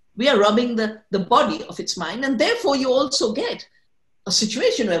them. We are robbing the body of its mind. And therefore, you also get a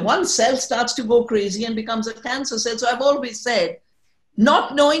situation where one cell starts to go crazy and becomes a cancer cell. So I've always said,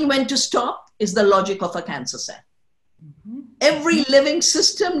 not knowing when to stop is the logic of a cancer cell. Mm-hmm. Every living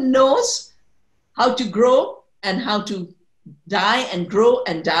system knows how to grow and how to die and grow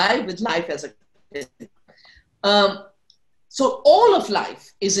and die with life as a so all of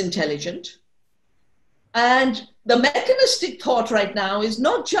life is intelligent. And the mechanistic thought right now is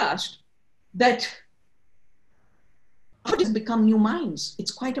not just that bodies become new minds.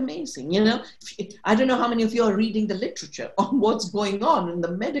 It's quite amazing. You know, I don't know how many of you are reading the literature on what's going on in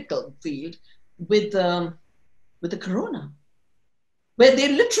the medical field with the corona, where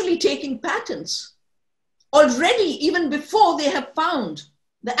they're literally taking patents already, even before they have found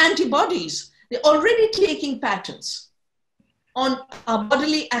the antibodies. They're already taking patents on our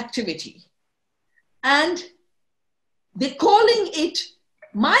bodily activity. And they're calling it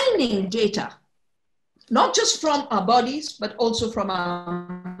mining data, not just from our bodies, but also from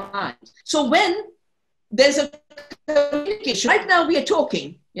our minds. So when there's a communication, right now we are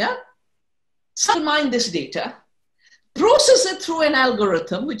talking, yeah? Someone mine this data, process it through an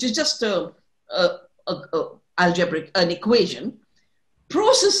algorithm, which is just an equation,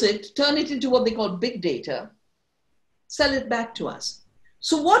 process it, turn it into what they call big data, sell it back to us.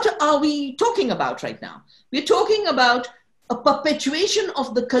 So what are we talking about right now? We're talking about a perpetuation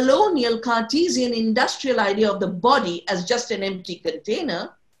of the colonial Cartesian industrial idea of the body as just an empty container,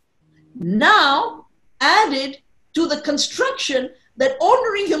 now added to the construction that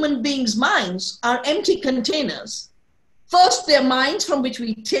ordinary human beings' minds are empty containers. First, they're minds from which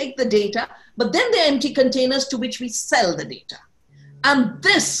we take the data, but then they're empty containers to which we sell the data. And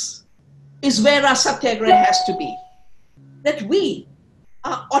this is where our satyagraha has to be. That we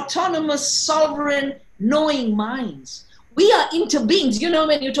are autonomous, sovereign, knowing minds. We are interbeings. You know,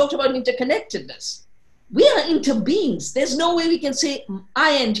 when you talked about interconnectedness, we are interbeings. There's no way we can say,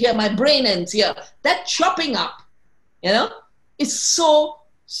 I end here, my brain ends here. That chopping up, you know, is so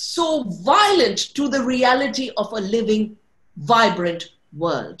violent to the reality of a living, vibrant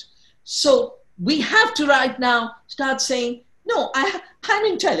world. So we have to right now start saying, no, I'm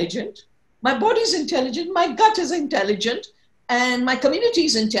intelligent. My body's intelligent. My gut is intelligent. And my community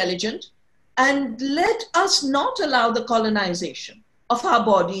is intelligent. And let us not allow the colonization of our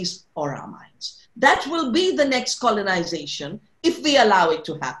bodies or our minds. That will be the next colonization if we allow it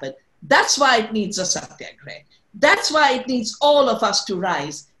to happen. That's why it needs a satyagraha. That's why it needs all of us to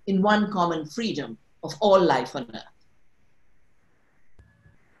rise in one common freedom of all life on earth.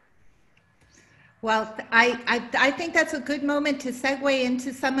 Well, I think that's a good moment to segue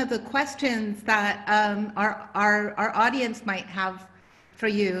into some of the questions that our audience might have for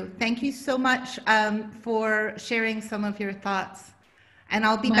you. Thank you so much for sharing some of your thoughts. And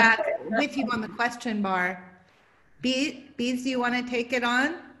I'll be back with you on the question bar. Bees, do you want to take it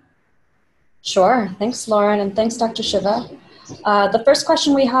on? Sure. Thanks, Lauren, and thanks, Dr. Shiva. The first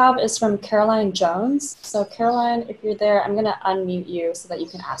question we have is from Caroline Jones. So Caroline, if you're there, I'm going to unmute you so that you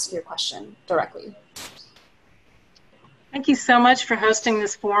can ask your question directly. Thank you so much for hosting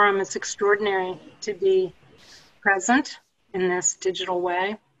this forum. It's extraordinary to be present in this digital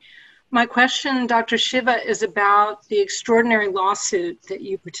way. My question, Dr. Shiva, is about the extraordinary lawsuit that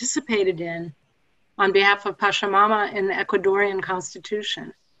you participated in on behalf of Pachamama in the Ecuadorian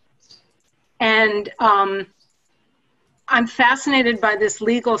Constitution. And I'm fascinated by this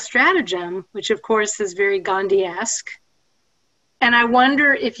legal stratagem, which of course is very Gandhi-esque, And I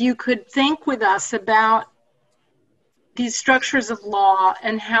wonder if you could think with us about these structures of law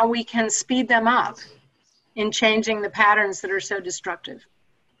and how we can speed them up in changing the patterns that are so destructive.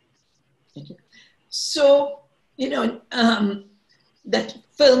 Thank you. So, you know, that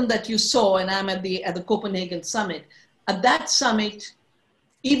film that you saw, and I'm at the Copenhagen summit, at that summit,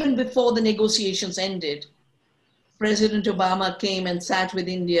 even before the negotiations ended, President Obama came and sat with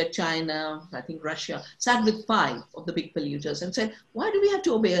India, China, I think Russia, sat with 5 of the big polluters and said, why do we have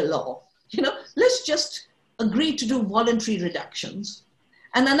to obey a law? You know, let's just agree to do voluntary reductions,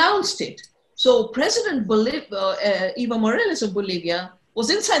 and announced it. So President Evo Morales of Bolivia was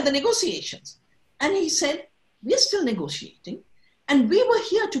inside the negotiations. And he said, we're still negotiating. And we were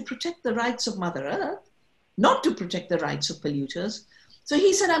here to protect the rights of Mother Earth, not to protect the rights of polluters. So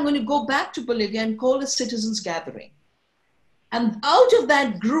he said, I'm going to go back to Bolivia and call a citizens gathering. And out of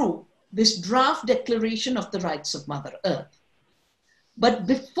that grew this draft declaration of the rights of Mother Earth. But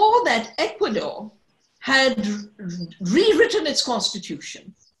before that, Ecuador had rewritten its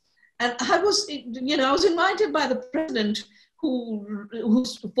constitution. And I was invited by the president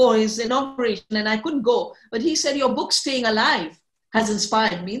for his inauguration, and I couldn't go. But he said, your book, Staying Alive, has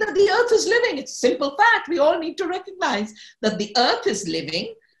inspired me that the earth is living. It's a simple fact. We all need to recognize that the earth is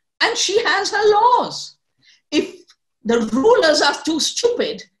living and she has her laws. If the rulers are too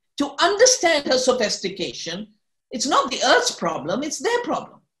stupid to understand her sophistication, it's not the earth's problem, it's their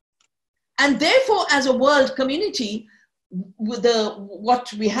problem. And therefore, as a world community,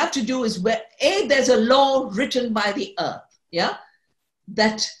 what we have to do is there's a law written by the earth, yeah?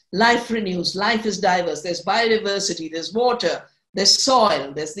 That life renews, life is diverse, there's biodiversity, there's water, there's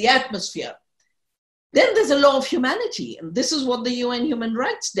soil, there's the atmosphere. Then there's a law of humanity, and this is what the UN Human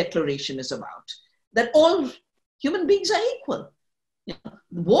Rights Declaration is about, that all human beings are equal. You know,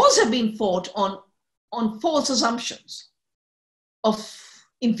 wars have been fought on false assumptions of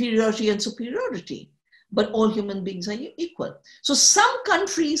inferiority and superiority, but all human beings are equal. So some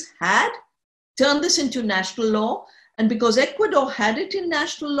countries had turned this into national law, and because Ecuador had it in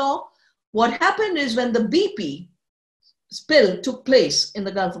national law, what happened is when the BP spill took place in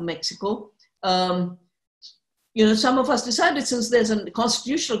the Gulf of Mexico, you know, some of us decided, since there's a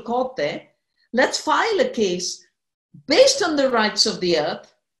constitutional court there, let's file a case based on the rights of the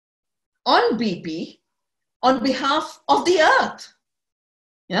earth on BP on behalf of the earth.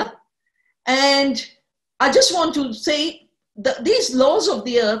 Yeah. And I just want to say that these laws of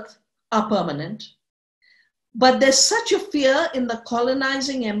the earth are permanent, but there's such a fear in the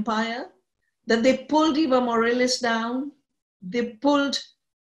colonizing empire that they pulled Evo Morales down. They pulled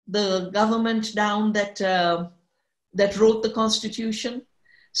the government down that wrote the Constitution.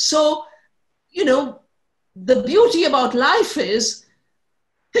 So, you know, the beauty about life is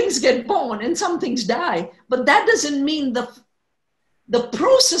things get born and some things die, but that doesn't mean the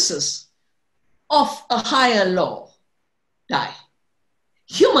processes of a higher law die.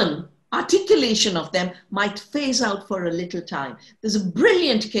 Human articulation of them might phase out for a little time. There's a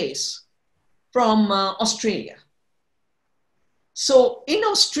brilliant case from Australia. So in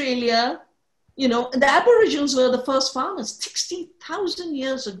Australia, you know, the Aboriginals were the first farmers. 60,000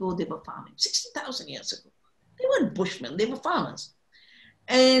 years ago, they were farming. 60,000 years ago. They weren't bushmen, they were farmers.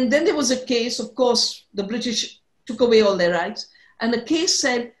 And then there was a case, of course, the British took away all their rights. And the case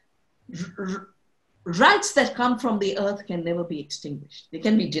said, rights that come from the earth can never be extinguished. They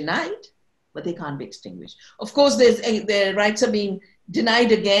can be denied, but they can't be extinguished. Of course, their rights are being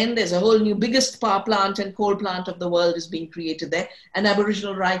denied again. There's a whole new biggest power plant and coal plant of the world is being created there. And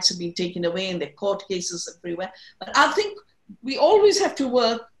Aboriginal rights have been taken away in their court cases everywhere. But I think we always have to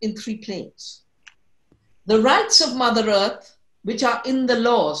work in 3 planes. The rights of Mother Earth, which are in the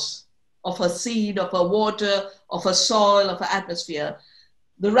laws of her seed, of her water, of her soil, of her atmosphere.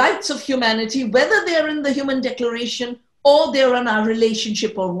 The rights of humanity, whether they're in the Human Declaration or they're in our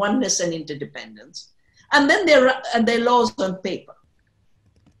relationship or oneness and interdependence. And then their laws on paper.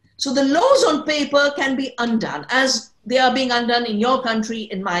 So the laws on paper can be undone as they are being undone in your country,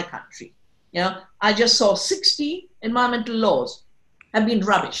 in my country. You know, I just saw 60 environmental laws have been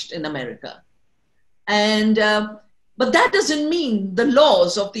rubbished in America. And, but that doesn't mean the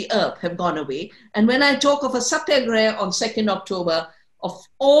laws of the earth have gone away. And when I talk of a satyagraha on 2nd October, of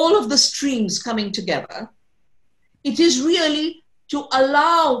all of the streams coming together, it is really to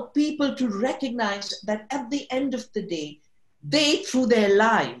allow people to recognize that at the end of the day, they, through their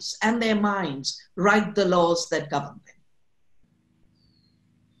lives and their minds, write the laws that govern them.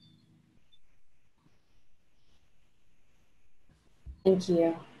 Thank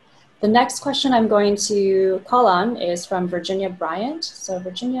you. The next question I'm going to call on is from Virginia Bryant. So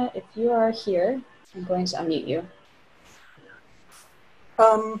Virginia, if you are here, I'm going to unmute you.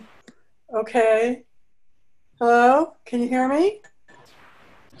 Okay. Hello? Can you hear me?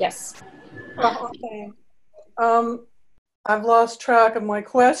 Yes. Oh, okay. I've lost track of my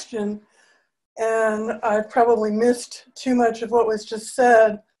question, and I probably missed too much of what was just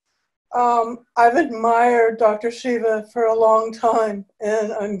said. I've admired Dr. Shiva for a long time,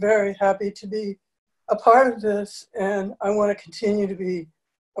 and I'm very happy to be a part of this, and I want to continue to be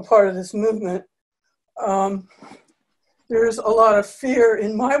a part of this movement. There's a lot of fear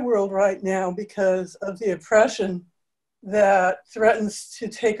in my world right now because of the oppression that threatens to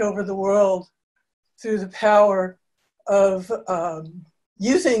take over the world through the power of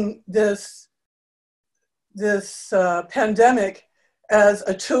using this pandemic as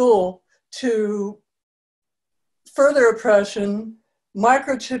a tool to further oppression,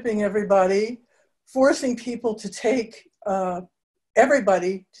 microchipping everybody, forcing people to take,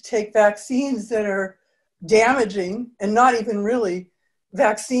 everybody to take vaccines that are damaging and not even really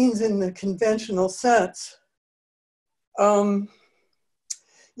vaccines in the conventional sense. You've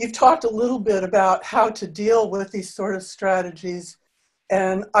talked a little bit about how to deal with these sort of strategies,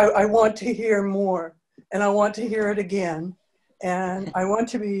 and I want to hear more, and I want to hear it again, and I want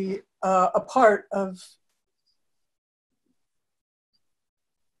to be a part of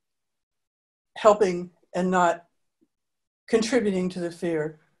helping and not contributing to the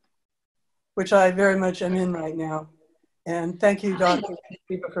fear, which I very much am in right now. And thank you, Dr.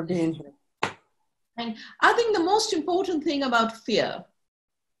 Shiva, for being here. And I think the most important thing about fear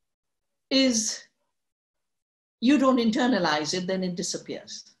is you don't internalize it, then it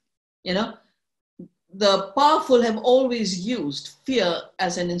disappears. You know, the powerful have always used fear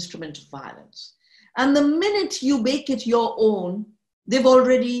as an instrument of violence. And the minute you make it your own, they've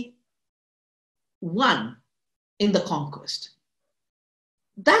already won in the conquest.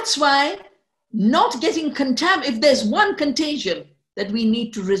 That's why not getting contaminated, if there's one contagion that we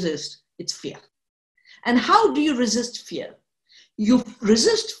need to resist, it's fear. And how do you resist fear? You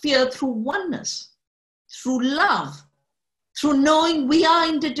resist fear through oneness, through love, through knowing we are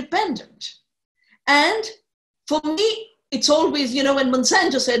interdependent. And for me, it's always, you know, when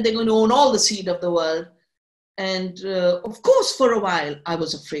Monsanto said they're going to own all the seed of the world, and of course, for a while, I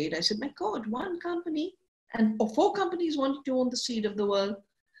was afraid. I said, my God, one company and 4 companies wanted to own the seed of the world.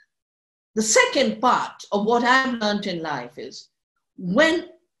 The second part of what I've learned in life is when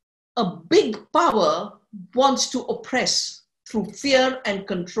a big power wants to oppress through fear and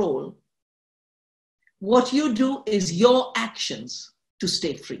control, what you do is your actions to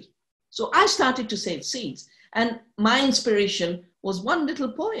stay free. So I started to save seeds. And my inspiration was one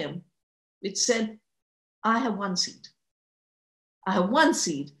little poem which said, I have one seed. I have one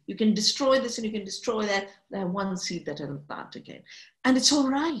seed. You can destroy this and you can destroy that. I have one seed that I will plant again. And it's all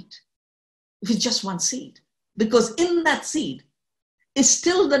right if it's just one seed, because in that seed is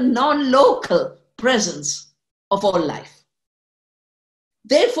still the non-local presence of all life.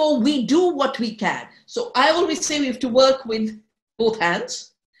 Therefore, we do what we can. So I always say we have to work with both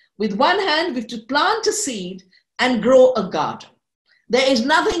hands. With one hand, we have to plant a seed and grow a garden. There is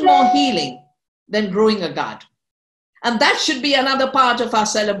nothing more healing than growing a garden. And that should be another part of our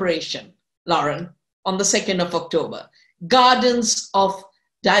celebration, Lauren, on the 2nd of October. Gardens of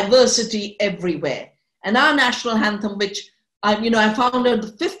diversity everywhere. And our national anthem, which I found out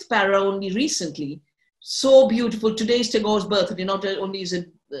the 5th para only recently, so beautiful. Today is Tagore's birthday. Not only is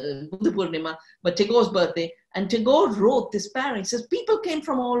it Buddha Purnima, but Tagore's birthday. And Tagore wrote this para. He says, people came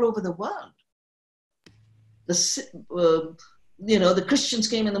from all over the world. The Christians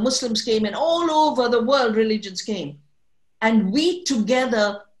came and the Muslims came, and all over the world religions came. And we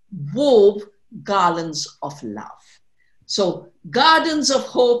together wove garlands of love. So gardens of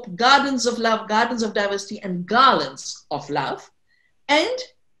hope, gardens of love, gardens of diversity, and garlands of love. And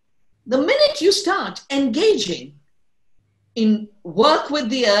the minute you start engaging in work with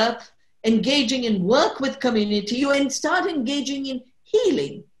the earth, engaging in work with community, you start engaging in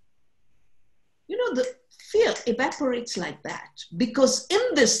healing. You know, the fear evaporates like that, because in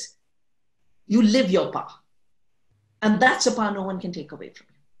this, you live your power. And that's a power no one can take away from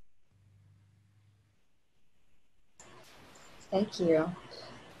you. Thank you.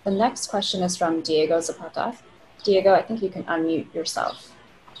 The next question is from Diego Zapata. Diego, I think you can unmute yourself.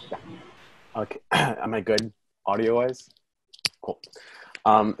 Okay, am I good audio-wise? Cool.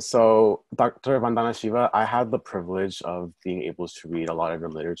 So Dr. Vandana Shiva, I had the privilege of being able to read a lot of your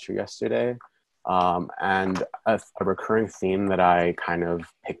literature yesterday. And a recurring theme that I kind of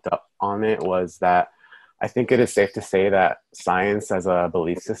picked up on it was that I think it is safe to say that science as a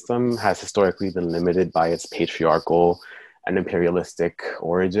belief system has historically been limited by its patriarchal and imperialistic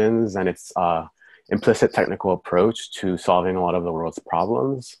origins and its implicit technical approach to solving a lot of the world's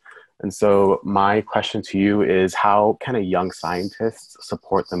problems. And so my question to you is, how can a young scientist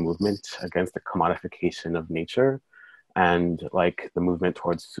support the movement against the commodification of nature and like the movement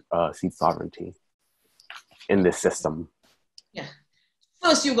towards seed sovereignty in this system? Yeah.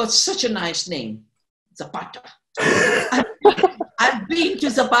 First, you got such a nice name, Zapata. I've been to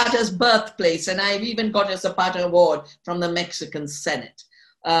Zapata's birthplace, and I've even got a Zapata award from the Mexican Senate.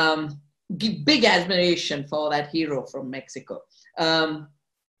 Big admiration for that hero from Mexico. I'm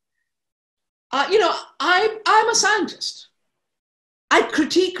a scientist. I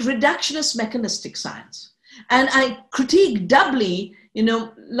critique reductionist mechanistic science. And I critique doubly,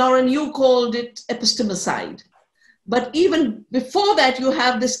 Lauren, you called it epistemicide. But even before that, you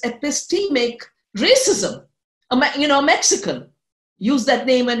have this epistemic racism. Mexican used that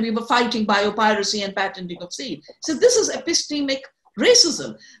name when we were fighting biopiracy and patenting of seed. So this is epistemic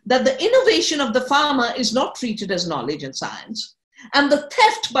racism, that the innovation of the farmer is not treated as knowledge and science. And the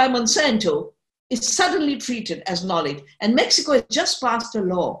theft by Monsanto is suddenly treated as knowledge. And Mexico has just passed a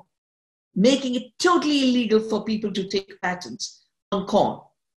law making it totally illegal for people to take patents on corn,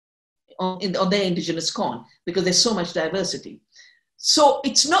 on their indigenous corn, because there's so much diversity. So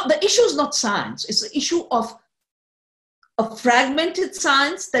it's not, the issue is not science, it's the issue of a fragmented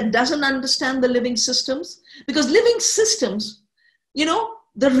science that doesn't understand the living systems. Because living systems,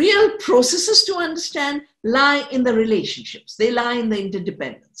 the real processes to understand lie in the relationships, they lie in the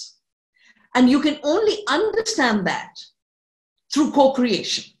interdependence. And you can only understand that through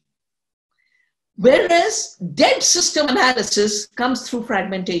co-creation. Whereas dead system analysis comes through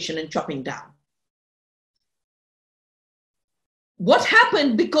fragmentation and chopping down. What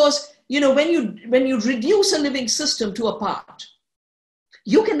happened, because when you reduce a living system to a part,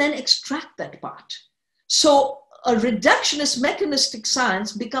 you can then extract that part. So a reductionist mechanistic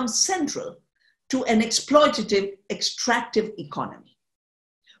science becomes central to an exploitative extractive economy.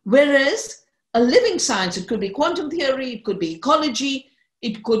 Whereas a living science, it could be quantum theory, it could be ecology,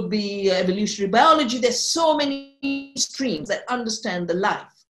 it could be evolutionary biology. There's so many streams that understand the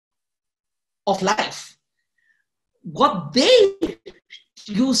life of life. What they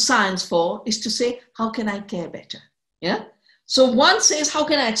use science for is to say, how can I care better? Yeah. So one says, how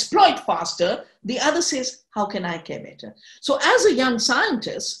can I exploit faster? The other says, how can I care better? So as a young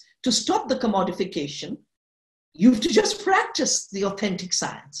scientist, to stop the commodification, you have to just practice the authentic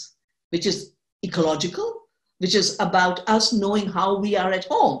science, which is ecological, which is about us knowing how we are at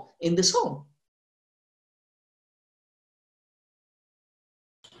home in this home.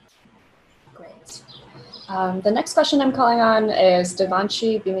 Great. The next question I'm calling on is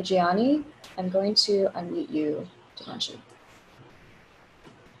Devanshi Bimijiani. I'm going to unmute you, Devanshi.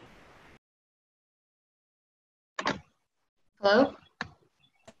 Hello?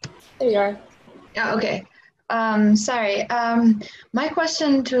 There you are. Yeah, okay. Sorry. My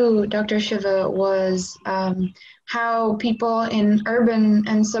question to Dr. Shiva was how people in urban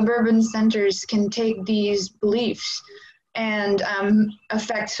and suburban centers can take these beliefs and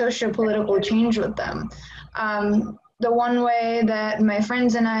affect socio-political change with them. The one way that my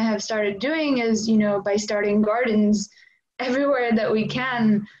friends and I have started doing is, by starting gardens everywhere that we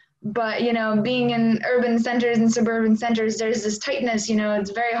can. But, being in urban centers and suburban centers, there's this tightness, it's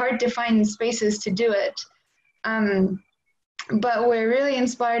very hard to find spaces to do it. But we're really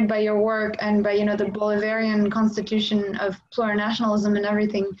inspired by your work and by, the Bolivarian constitution of plurinationalism and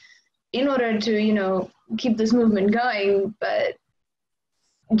everything in order to, keep this movement going. But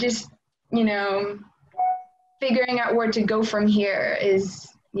just, figuring out where to go from here is,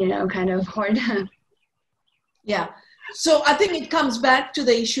 kind of hard. Yeah. So I think it comes back to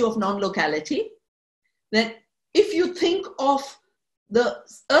the issue of non-locality, that if you think of the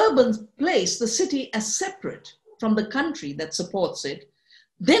urban place, the city, as separate from the country that supports it,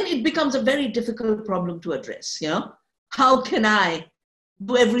 then it becomes a very difficult problem to address. How can I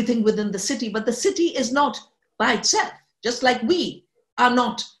do everything within the city? But the city is not by itself, just like we are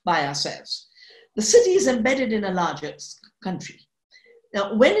not by ourselves. The city is embedded in a larger country.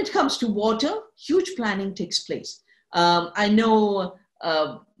 Now, when it comes to water, huge planning takes place. I know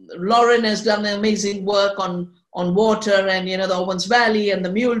Lauren has done amazing work on water and, the Owens Valley and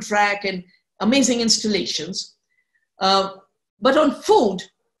the Mule Track and amazing installations. But on food,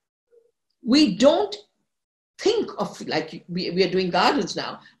 we don't think of, like we are doing gardens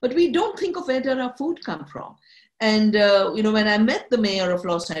now, but we don't think of where did our food come from. And, when I met the mayor of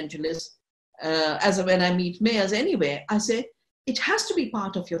Los Angeles, when I meet mayors anywhere, I say, it has to be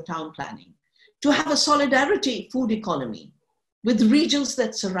part of your town planning to have a solidarity food economy with regions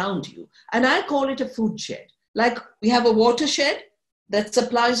that surround you. And I call it a food shed. Like we have a watershed that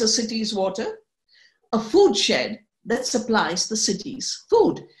supplies a city's water, a food shed that supplies the city's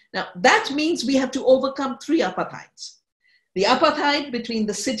food. Now, that means we have to overcome three apartheids. The apartheid between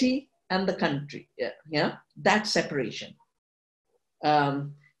the city and the country, that separation.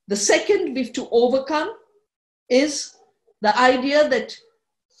 The second we have to overcome is the idea that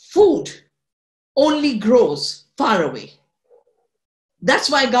food only grows far away. That's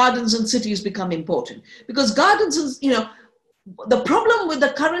why gardens in cities become important. Because gardens, the problem with the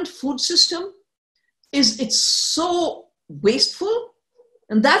current food system is it's so wasteful.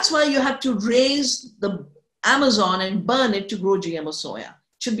 And that's why you have to raise the Amazon and burn it to grow GMO soya.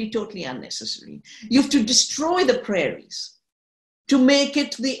 It should be totally unnecessary. You have to destroy the prairies to make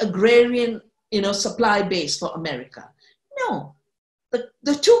it the agrarian, supply base for America. No,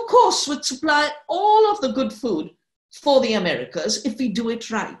 the two coasts would supply all of the good food for the Americas if we do it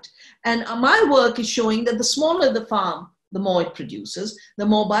right. And my work is showing that the smaller the farm, the more it produces. The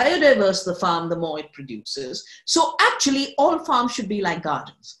more biodiverse the farm, the more it produces. So actually, all farms should be like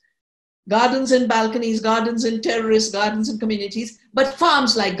gardens. Gardens and balconies, gardens and terraces, gardens and communities, but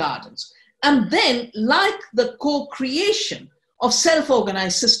farms like gardens. And then, like the co-creation of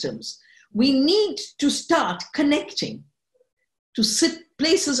self-organized systems, we need to start connecting to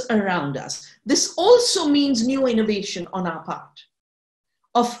places around us. This also means new innovation on our part,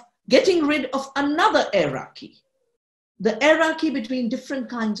 of getting rid of another hierarchy, the hierarchy between different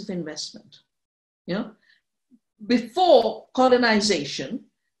kinds of investment. Before colonization,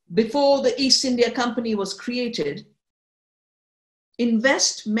 before the East India Company was created,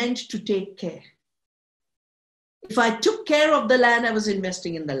 invest meant to take care. If I took care of the land, I was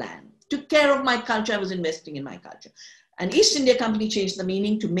investing in the land. Took care of my culture, I was investing in my culture. And East India Company changed the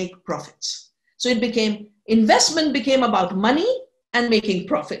meaning to make profits. So investment became about money and making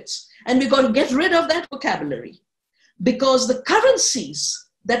profits. And we got to get rid of that vocabulary, because the currencies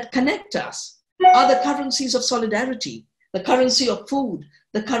that connect us are the currencies of solidarity, the currency of food,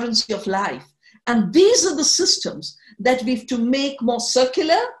 the currency of life. And these are the systems that we have to make more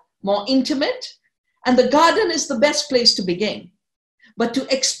circular, more intimate. And the garden is the best place to begin. But to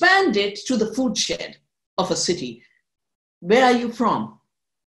expand it to the food shed of a city. Where are you from?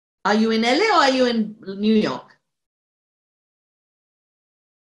 Are you in LA or are you in New York?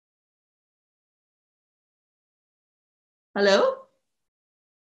 Hello?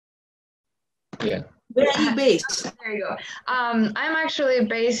 Yeah. Where are you based? There you go. I'm actually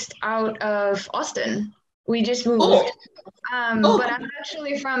based out of Austin. We just moved. But I'm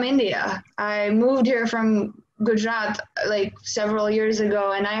actually from India. I moved here from Gujarat like several years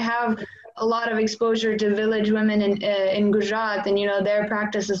ago, and I have a lot of exposure to village women in Gujarat and their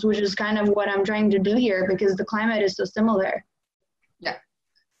practices, which is kind of what I'm trying to do here because the climate is so similar.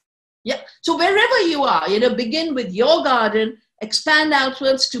 Yeah. So wherever you are, begin with your garden, expand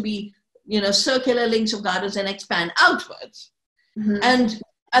outwards to be, circular links of gardens, and expand outwards. Mm-hmm.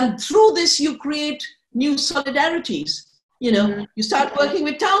 And through this, you create new solidarities. You start working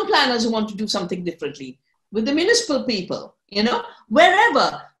with town planners who want to do something differently, with the municipal people,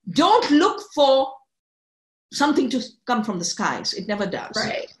 wherever. Don't look for something to come from the skies. It never does.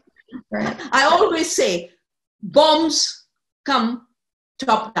 Right. I always say, bombs come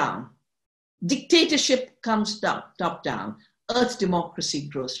top down. Dictatorship comes top down. Earth democracy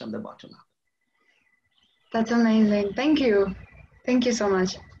grows from the bottom up. That's amazing. Thank you. Thank you so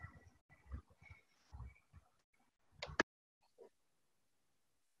much.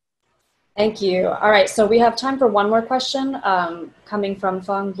 Thank you. All right, so we have time for one more question coming from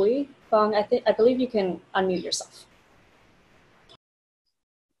Fong Bui. Fong, I believe you can unmute yourself.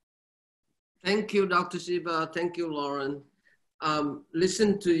 Thank you, Dr. Shiva. Thank you, Lauren.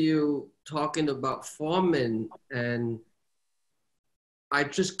 Listen to you talking about farming, and I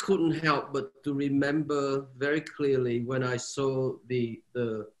just couldn't help but to remember very clearly when I saw the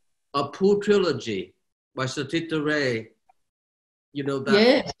Apu trilogy by Satita Ray.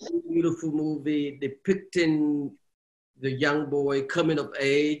 That beautiful movie depicting the young boy coming of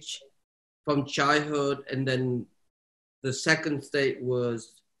age from childhood, and then the second stage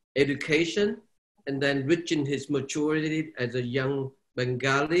was education, and then reaching his maturity as a young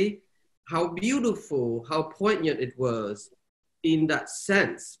Bengali. How beautiful, how poignant it was in that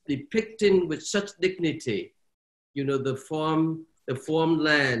sense, depicting with such dignity, the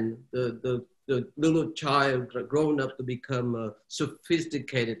farmland, the little child grown up to become a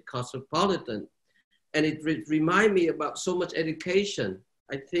sophisticated cosmopolitan. And it reminds me about so much education.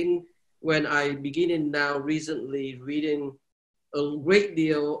 I think when I beginning now recently reading a great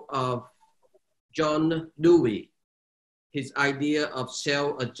deal of John Dewey, his idea of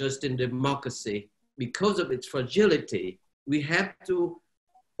self-adjusting democracy, because of its fragility, we have to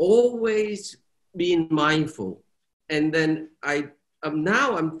always being mindful. And then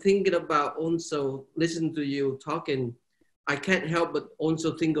now I'm thinking about also listening to you talking. I can't help but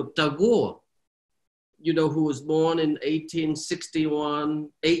also think of Tagore, you know, who was born in 1861,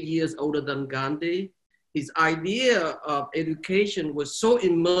 8 years older than Gandhi. His idea of education was so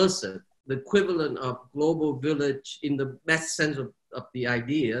immersive, the equivalent of global village in the best sense of the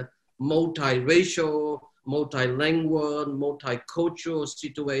idea, multiracial, multilingual, multicultural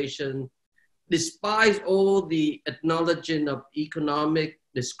situation, despite all the acknowledging of economic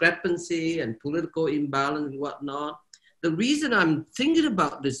discrepancy and political imbalance and whatnot. The reason I'm thinking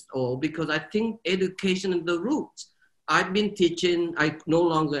about this all, because I think education is the roots. I've been teaching, I no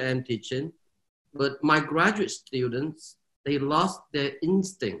longer am teaching, but my graduate students, they lost their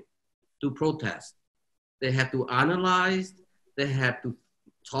instinct to protest. They had to analyze, they had to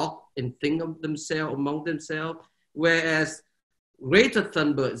talk and think of themselves, among themselves, whereas Greta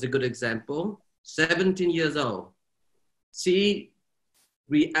Thunberg is a good example, 17 years old. She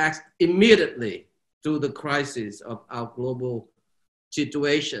reacts immediately to the crisis of our global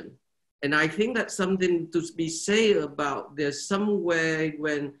situation. And I think that's something to be said about there's somewhere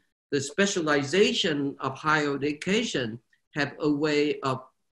when the specialization of higher education have a way of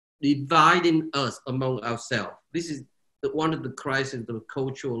dividing us among ourselves. This is one of the crises of the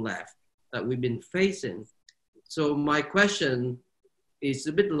cultural left that we've been facing. So my question is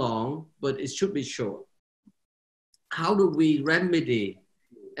a bit long, but it should be short. How do we remedy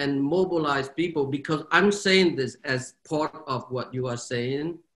and mobilize people? Because I'm saying this as part of what you are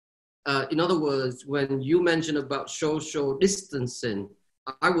saying. In other words, when you mentioned about social distancing,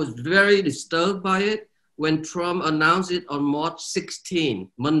 I was very disturbed by it. When Trump announced it on March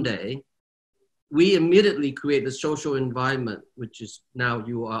 16, Monday, we immediately created a social environment, which is now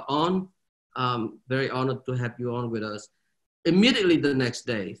you are on. Very honored to have you on with us. Immediately the next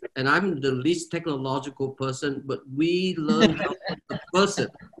day, and I'm the least technological person, but we learned how to person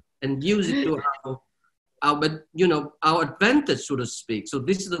and use it to our advantage, so to speak. So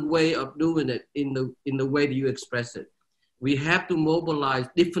this is the way of doing it in the way that you express it. We have to mobilize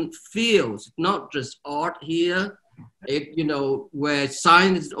different fields, not just art here, where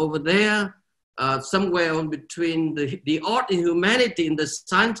science is over there, somewhere in between the art and humanity and the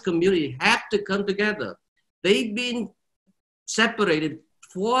science community have to come together. They've been separated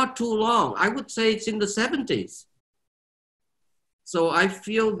for too long. I would say it's in the 70s. So I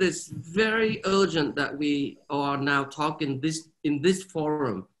feel this very urgent that we are now talking in this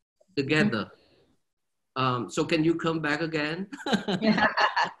forum together. So can you come back again?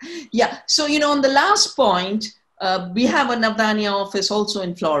 Yeah. So, on the last point, we have a Navdanya office also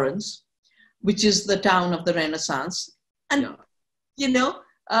in Florence, which is the town of the Renaissance. And,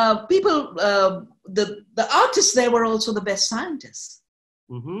 people, the artists there were also the best scientists.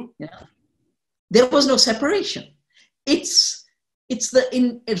 Mm-hmm. Yeah. There was no separation. It's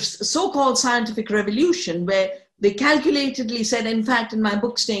the so-called scientific revolution where they calculatedly said, in fact, in my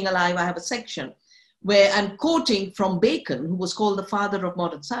book, Staying Alive, I have a section where I'm quoting from Bacon, who was called the father of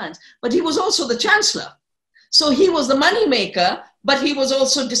modern science, but he was also the chancellor. So he was the money maker, but he was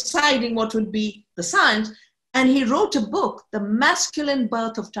also deciding what would be the science. And he wrote a book, The Masculine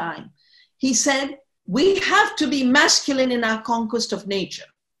Birth of Time. He said, we have to be masculine in our conquest of nature.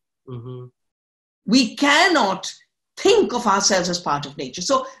 Mm-hmm. We cannot think of ourselves as part of nature.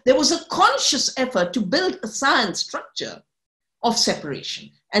 So there was a conscious effort to build a science structure of separation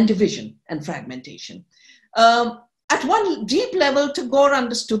and division and fragmentation. At one deep level, Tagore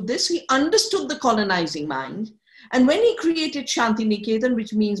understood this. He understood the colonizing mind. And when he created Shanti Niketan,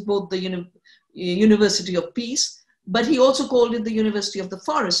 which means both the University of Peace, but he also called it the University of the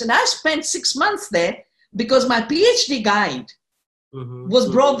Forest. And I spent 6 months there because my PhD guide was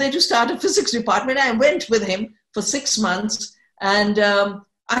brought there to start a physics department. I went with him for 6 months, and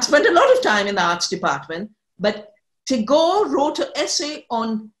I spent a lot of time in the arts department. But Tagore wrote an essay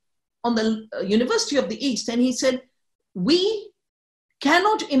on the University of the East, and he said, we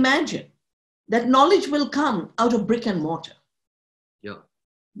cannot imagine that knowledge will come out of brick and mortar. Yeah.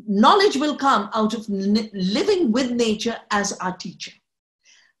 Knowledge will come out of living with nature as our teacher.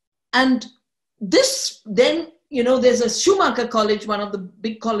 And this then, there's a Schumacher College, one of the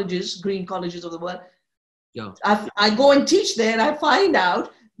big colleges, green colleges of the world. Yeah. I go and teach there, and I find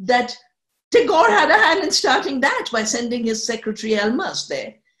out that Tagore had a hand in starting that by sending his secretary Elmas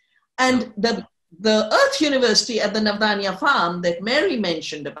there. And the Earth University at the Navdanya farm that Mary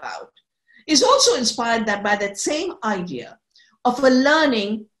mentioned about is also inspired by that same idea of a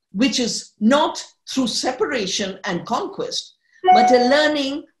learning which is not through separation and conquest, but a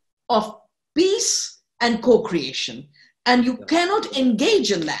learning of peace and co-creation. And you cannot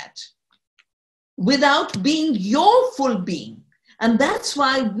engage in that without being your full being. And that's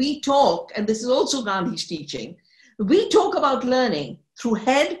why we talk, and this is also Gandhi's teaching, we talk about learning through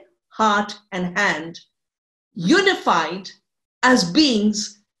head, heart, and hand, unified as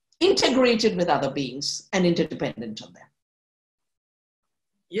beings, integrated with other beings and interdependent on them.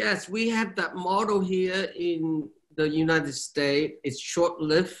 Yes, we have that model here in the United States. It's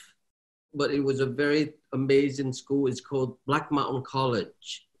short-lived, but it was a very amazing school. It's called Black Mountain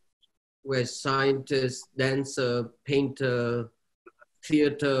College, where scientists, dancer, painter,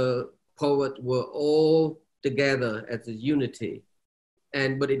 theater, poet were all together as a unity.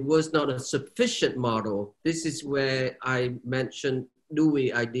 But it was not a sufficient model. This is where I mentioned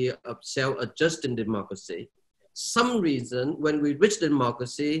Dewey's idea of self-adjusting democracy. Some reason, when we reach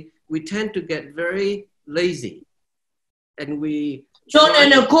democracy, we tend to get very lazy. And we...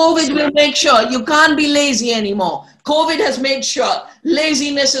 No, COVID will make sure you can't be lazy anymore. COVID has made sure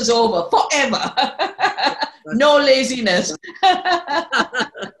laziness is over forever. No laziness.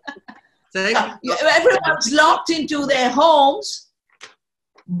 Everyone's locked into their homes,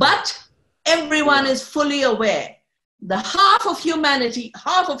 but everyone is fully aware. The half of humanity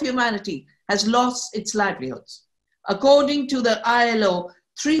has lost its livelihoods. According to the ILO,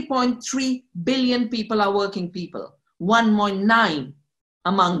 3.3 billion people are working people. 1.9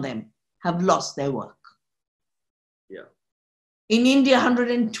 among them have lost their work. Yeah. In India,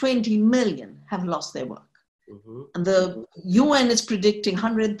 120 million have lost their work. Mm-hmm. And the UN is predicting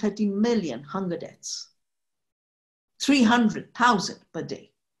 130 million hunger deaths. 300,000 per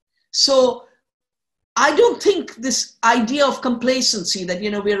day. So I don't think this idea of complacency that,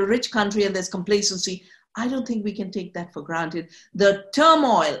 we're a rich country and there's complacency, I don't think we can take that for granted. The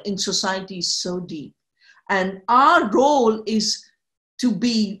turmoil in society is so deep. And our role is to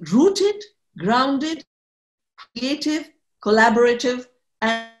be rooted, grounded, creative, collaborative,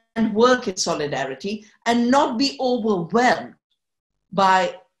 and work in solidarity and not be overwhelmed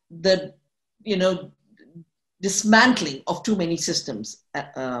by the, dismantling of too many systems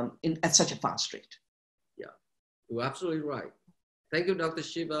at such a fast rate. Yeah, you're absolutely right. Thank you, Dr.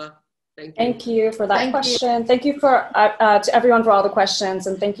 Shiva. Thank you for that question. Thank you for to everyone for all the questions,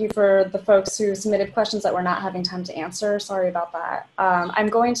 and thank you for the folks who submitted questions that we're not having time to answer. Sorry about that. I'm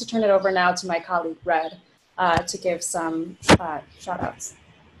going to turn it over now to my colleague Red to give some shout outs.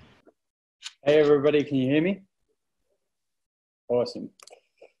 Hey everybody, can you hear me? Awesome.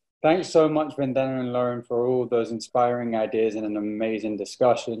 Thanks so much, Vandana and Lauren, for all those inspiring ideas and an amazing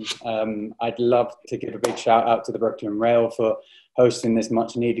discussion. I'd love to give a big shout out to the Brooklyn Rail for hosting this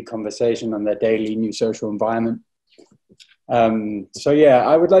much needed conversation on their daily new social environment. So yeah,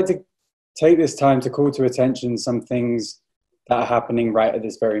 I would like to take this time to call to attention some things that are happening right at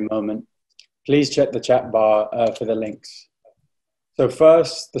this very moment. Please check the chat bar for the links. So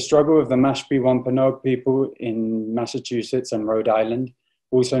first, the struggle of the Mashpee Wampanoag people in Massachusetts and Rhode Island,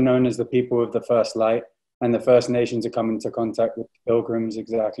 also known as the people of the First Light, and the First Nations are coming into contact with Pilgrims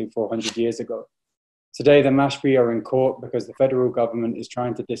exactly 400 years ago. Today, the Mashpee are in court because the federal government is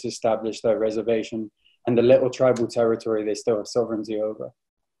trying to disestablish their reservation and the little tribal territory they still have sovereignty over,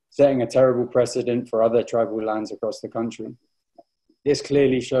 setting a terrible precedent for other tribal lands across the country. This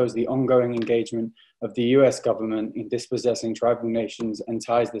clearly shows the ongoing engagement of the US government in dispossessing tribal nations and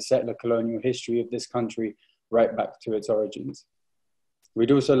ties the settler colonial history of this country right back to its origins.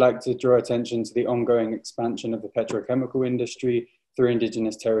 We'd also like to draw attention to the ongoing expansion of the petrochemical industry through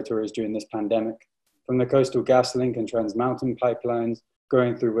indigenous territories during this pandemic. From the Coastal GasLink and Trans Mountain pipelines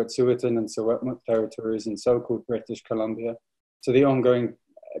going through Wet'suwet'en and Secwepemc territories in so-called British Columbia, to the ongoing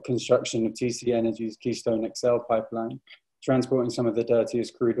construction of TC Energy's Keystone XL pipeline, transporting some of the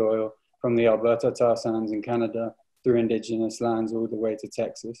dirtiest crude oil from the Alberta tar sands in Canada through indigenous lands all the way to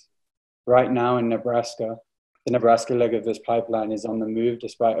Texas. Right now in Nebraska, the Nebraska leg of this pipeline is on the move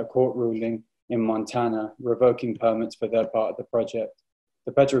despite a court ruling in Montana revoking permits for their part of the project.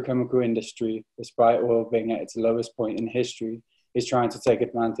 The petrochemical industry, despite oil being at its lowest point in history, is trying to take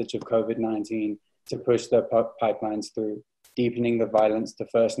advantage of COVID-19 to push their pipelines through, deepening the violence to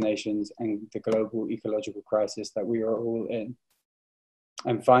First Nations and the global ecological crisis that we are all in.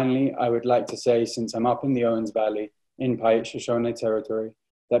 And finally, I would like to say, since I'm up in the Owens Valley, in Paiute Shoshone territory,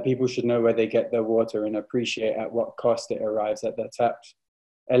 that people should know where they get their water and appreciate at what cost it arrives at their taps.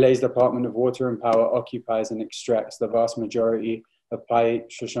 LA's Department of Water and Power occupies and extracts the vast majority of Paiute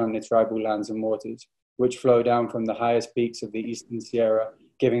Shoshone tribal lands and waters, which flow down from the highest peaks of the Eastern Sierra,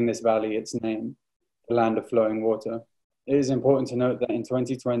 giving this valley its name, the land of flowing water. It is important to note that in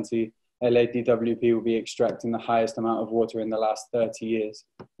 2020, LADWP will be extracting the highest amount of water in the last 30 years.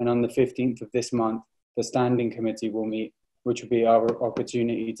 And on the 15th of this month, the Standing Committee will meet, which will be our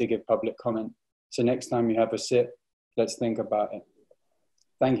opportunity to give public comment. So next time you have a sip, let's think about it.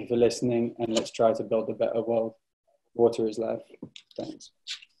 Thank you for listening, and let's try to build a better world. Water is life. Thanks.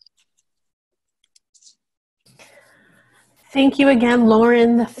 Thank you again,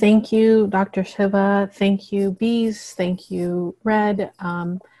 Lauren. Thank you, Dr. Shiva. Thank you, Bees. Thank you, Red.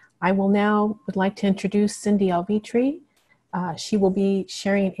 I would like to introduce Cindy Alvitri. She will be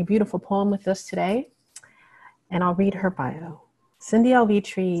sharing a beautiful poem with us today, and I'll read her bio. Cindy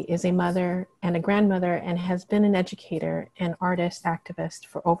Alvitri is a mother and a grandmother and has been an educator and artist activist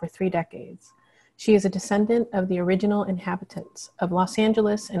for over 3 decades. She is a descendant of the original inhabitants of Los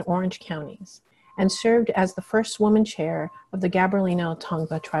Angeles and Orange counties, and served as the first woman chair of the Gabrielino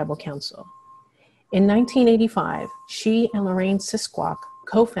Tongva Tribal Council. In 1985, she and Lorraine Sisquak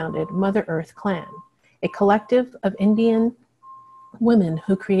co-founded Mother Earth Clan, a collective of Indian women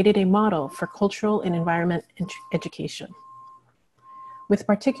who created a model for cultural and environment education, with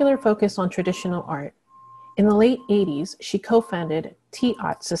particular focus on traditional art. In the late 80s, she co-founded Tea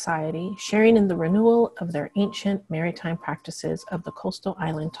Art Society, sharing in the renewal of their ancient maritime practices of the coastal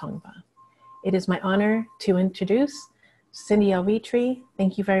island Tongva. It is my honor to introduce Cindy Alvitri.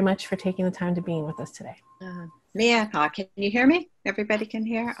 Thank you very much for taking the time to be with us today. Meaha, can you hear me? Everybody can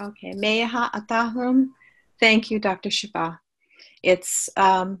hear? Okay. Meaha Atahum. Thank you, Dr. Shiva. It's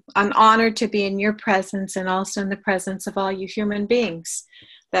I'm honored to be in your presence and also in the presence of all you human beings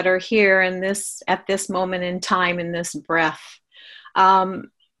that are here in this, at this moment in time, in this breath.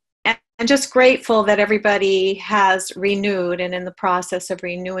 And just grateful that everybody has renewed and in the process of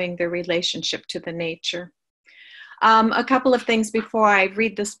renewing their relationship to the nature. A couple of things before I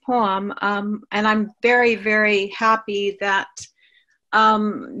read this poem, and I'm very, very happy that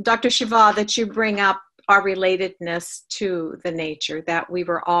Dr. Shiva, that you bring up our relatedness to the nature, that we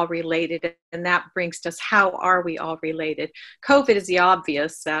were all related, and that brings us, how are we all related? COVID is the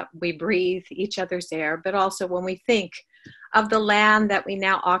obvious, that we breathe each other's air, but also when we think of the land that we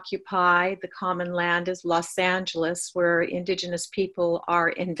now occupy, the common land is Los Angeles, where indigenous people are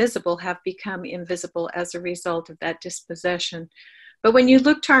invisible, have become invisible as a result of that dispossession. But when you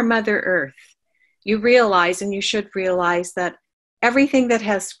look to our Mother Earth, you realize, and you should realize, that everything that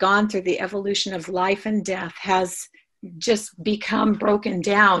has gone through the evolution of life and death has just become broken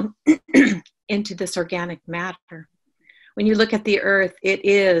down into this organic matter. When you look at the earth, it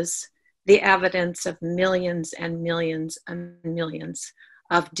is the evidence of millions and millions and millions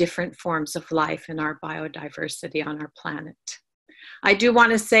of different forms of life in our biodiversity on our planet. I do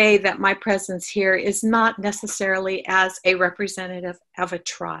want to say that my presence here is not necessarily as a representative of a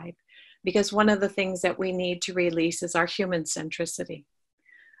tribe, because one of the things that we need to release is our human centricity.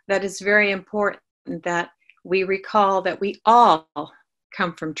 That is very important, that we recall that we all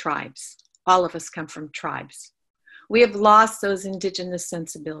come from tribes. All of us come from tribes. We have lost those indigenous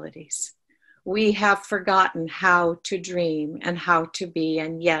sensibilities. We have forgotten how to dream and how to be,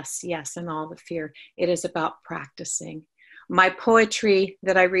 and yes, yes, and all the fear. It is about practicing. My poetry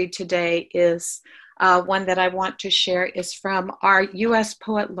that I read today is one that I want to share is from our U.S.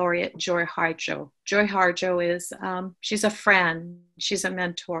 Poet Laureate, Joy Harjo. Joy Harjo is, she's a friend, she's a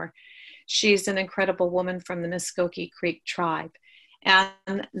mentor. She's an incredible woman from the Muskogee Creek tribe.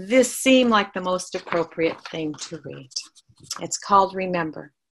 And this seemed like the most appropriate thing to read. It's called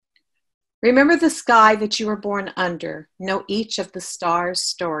Remember. Remember the sky that you were born under. Know each of the stars'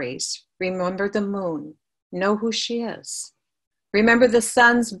 stories. Remember the moon. Know who she is. Remember the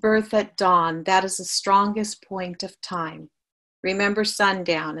sun's birth at dawn. That is the strongest point of time. Remember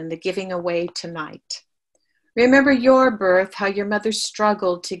sundown and the giving away tonight. Remember your birth, how your mother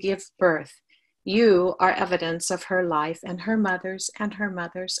struggled to give birth. You are evidence of her life and her mother's and her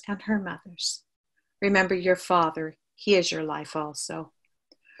mother's and her mother's. Remember your father. He is your life also.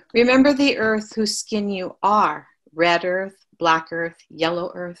 Remember the earth whose skin you are. Red earth, black earth,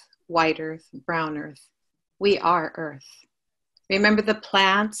 yellow earth, white earth, brown earth. We are earth. Remember the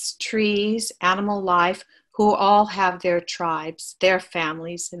plants, trees, animal life, who all have their tribes, their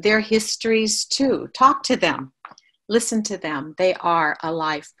families, their histories too. Talk to them. Listen to them. They are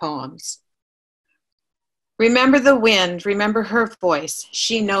alive poems. Remember the wind, remember her voice.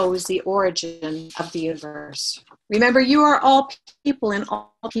 She knows the origin of the universe. Remember you are all people and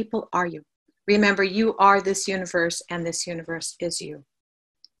all people are you. Remember you are this universe and this universe is you.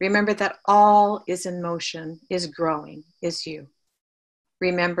 Remember that all is in motion, is growing, is you.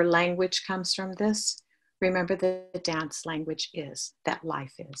 Remember language comes from this. Remember the dance language is, that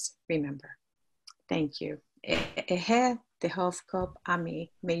life is. Remember. Thank you. Ehe tehofkop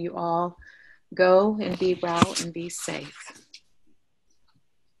ami. May you all go and be well and be safe.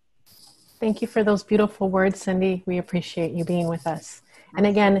 Thank you for those beautiful words, Cindy. We appreciate you being with us. And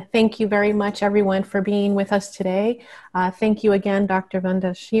again, thank you very much, everyone, for being with us today. Thank you again, Dr.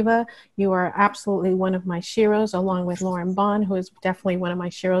 Vandana Shiva. You are absolutely one of my sheroes, along with Lauren Bond, who is definitely one of my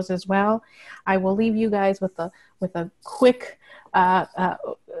sheroes as well. I will leave you guys with a quick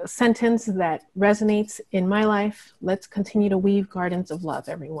sentence that resonates in my life. Let's continue to weave gardens of love,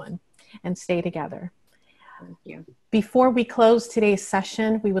 everyone, and stay together. Thank you. Before we close today's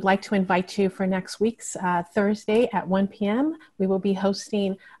session, we would like to invite you for next week's Thursday at 1 p.m. We will be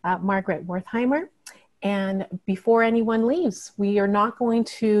hosting Margaret Wertheimer. And before anyone leaves, we are not going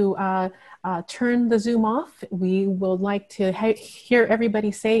to turn the Zoom off. We would like to hear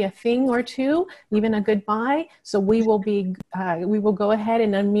everybody say a thing or two, even a goodbye. So we will go ahead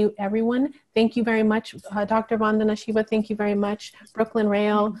and unmute everyone. Thank you very much, Dr. Vandana Shiva. Thank you very much, Brooklyn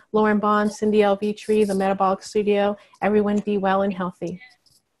Rail, Lauren Bond, Cindy L. Vitri, the Metabolic Studio. Everyone be well and healthy.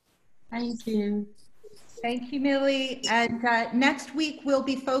 Thank you. Thank you, Millie. And next week, we'll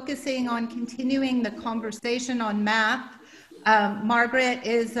be focusing on continuing the conversation on math. Margaret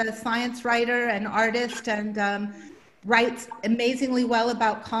is a science writer and artist and writes amazingly well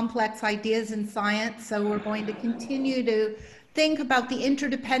about complex ideas in science. So we're going to continue to think about the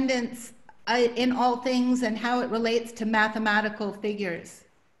interdependence in all things and how it relates to mathematical figures.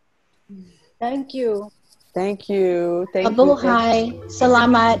 Thank you. Thank you. Thank you. Mabuhay.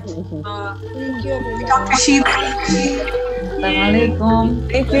 Salamat. Thank you, everyone. Dr. Shiva.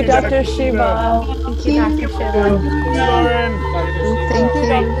 Assalamualaikum. Thank you, Dr. Shiva. Thank you, Dr. Shiva. Lauren. Thank you,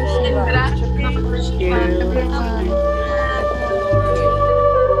 Dr. Shiva. Thank you.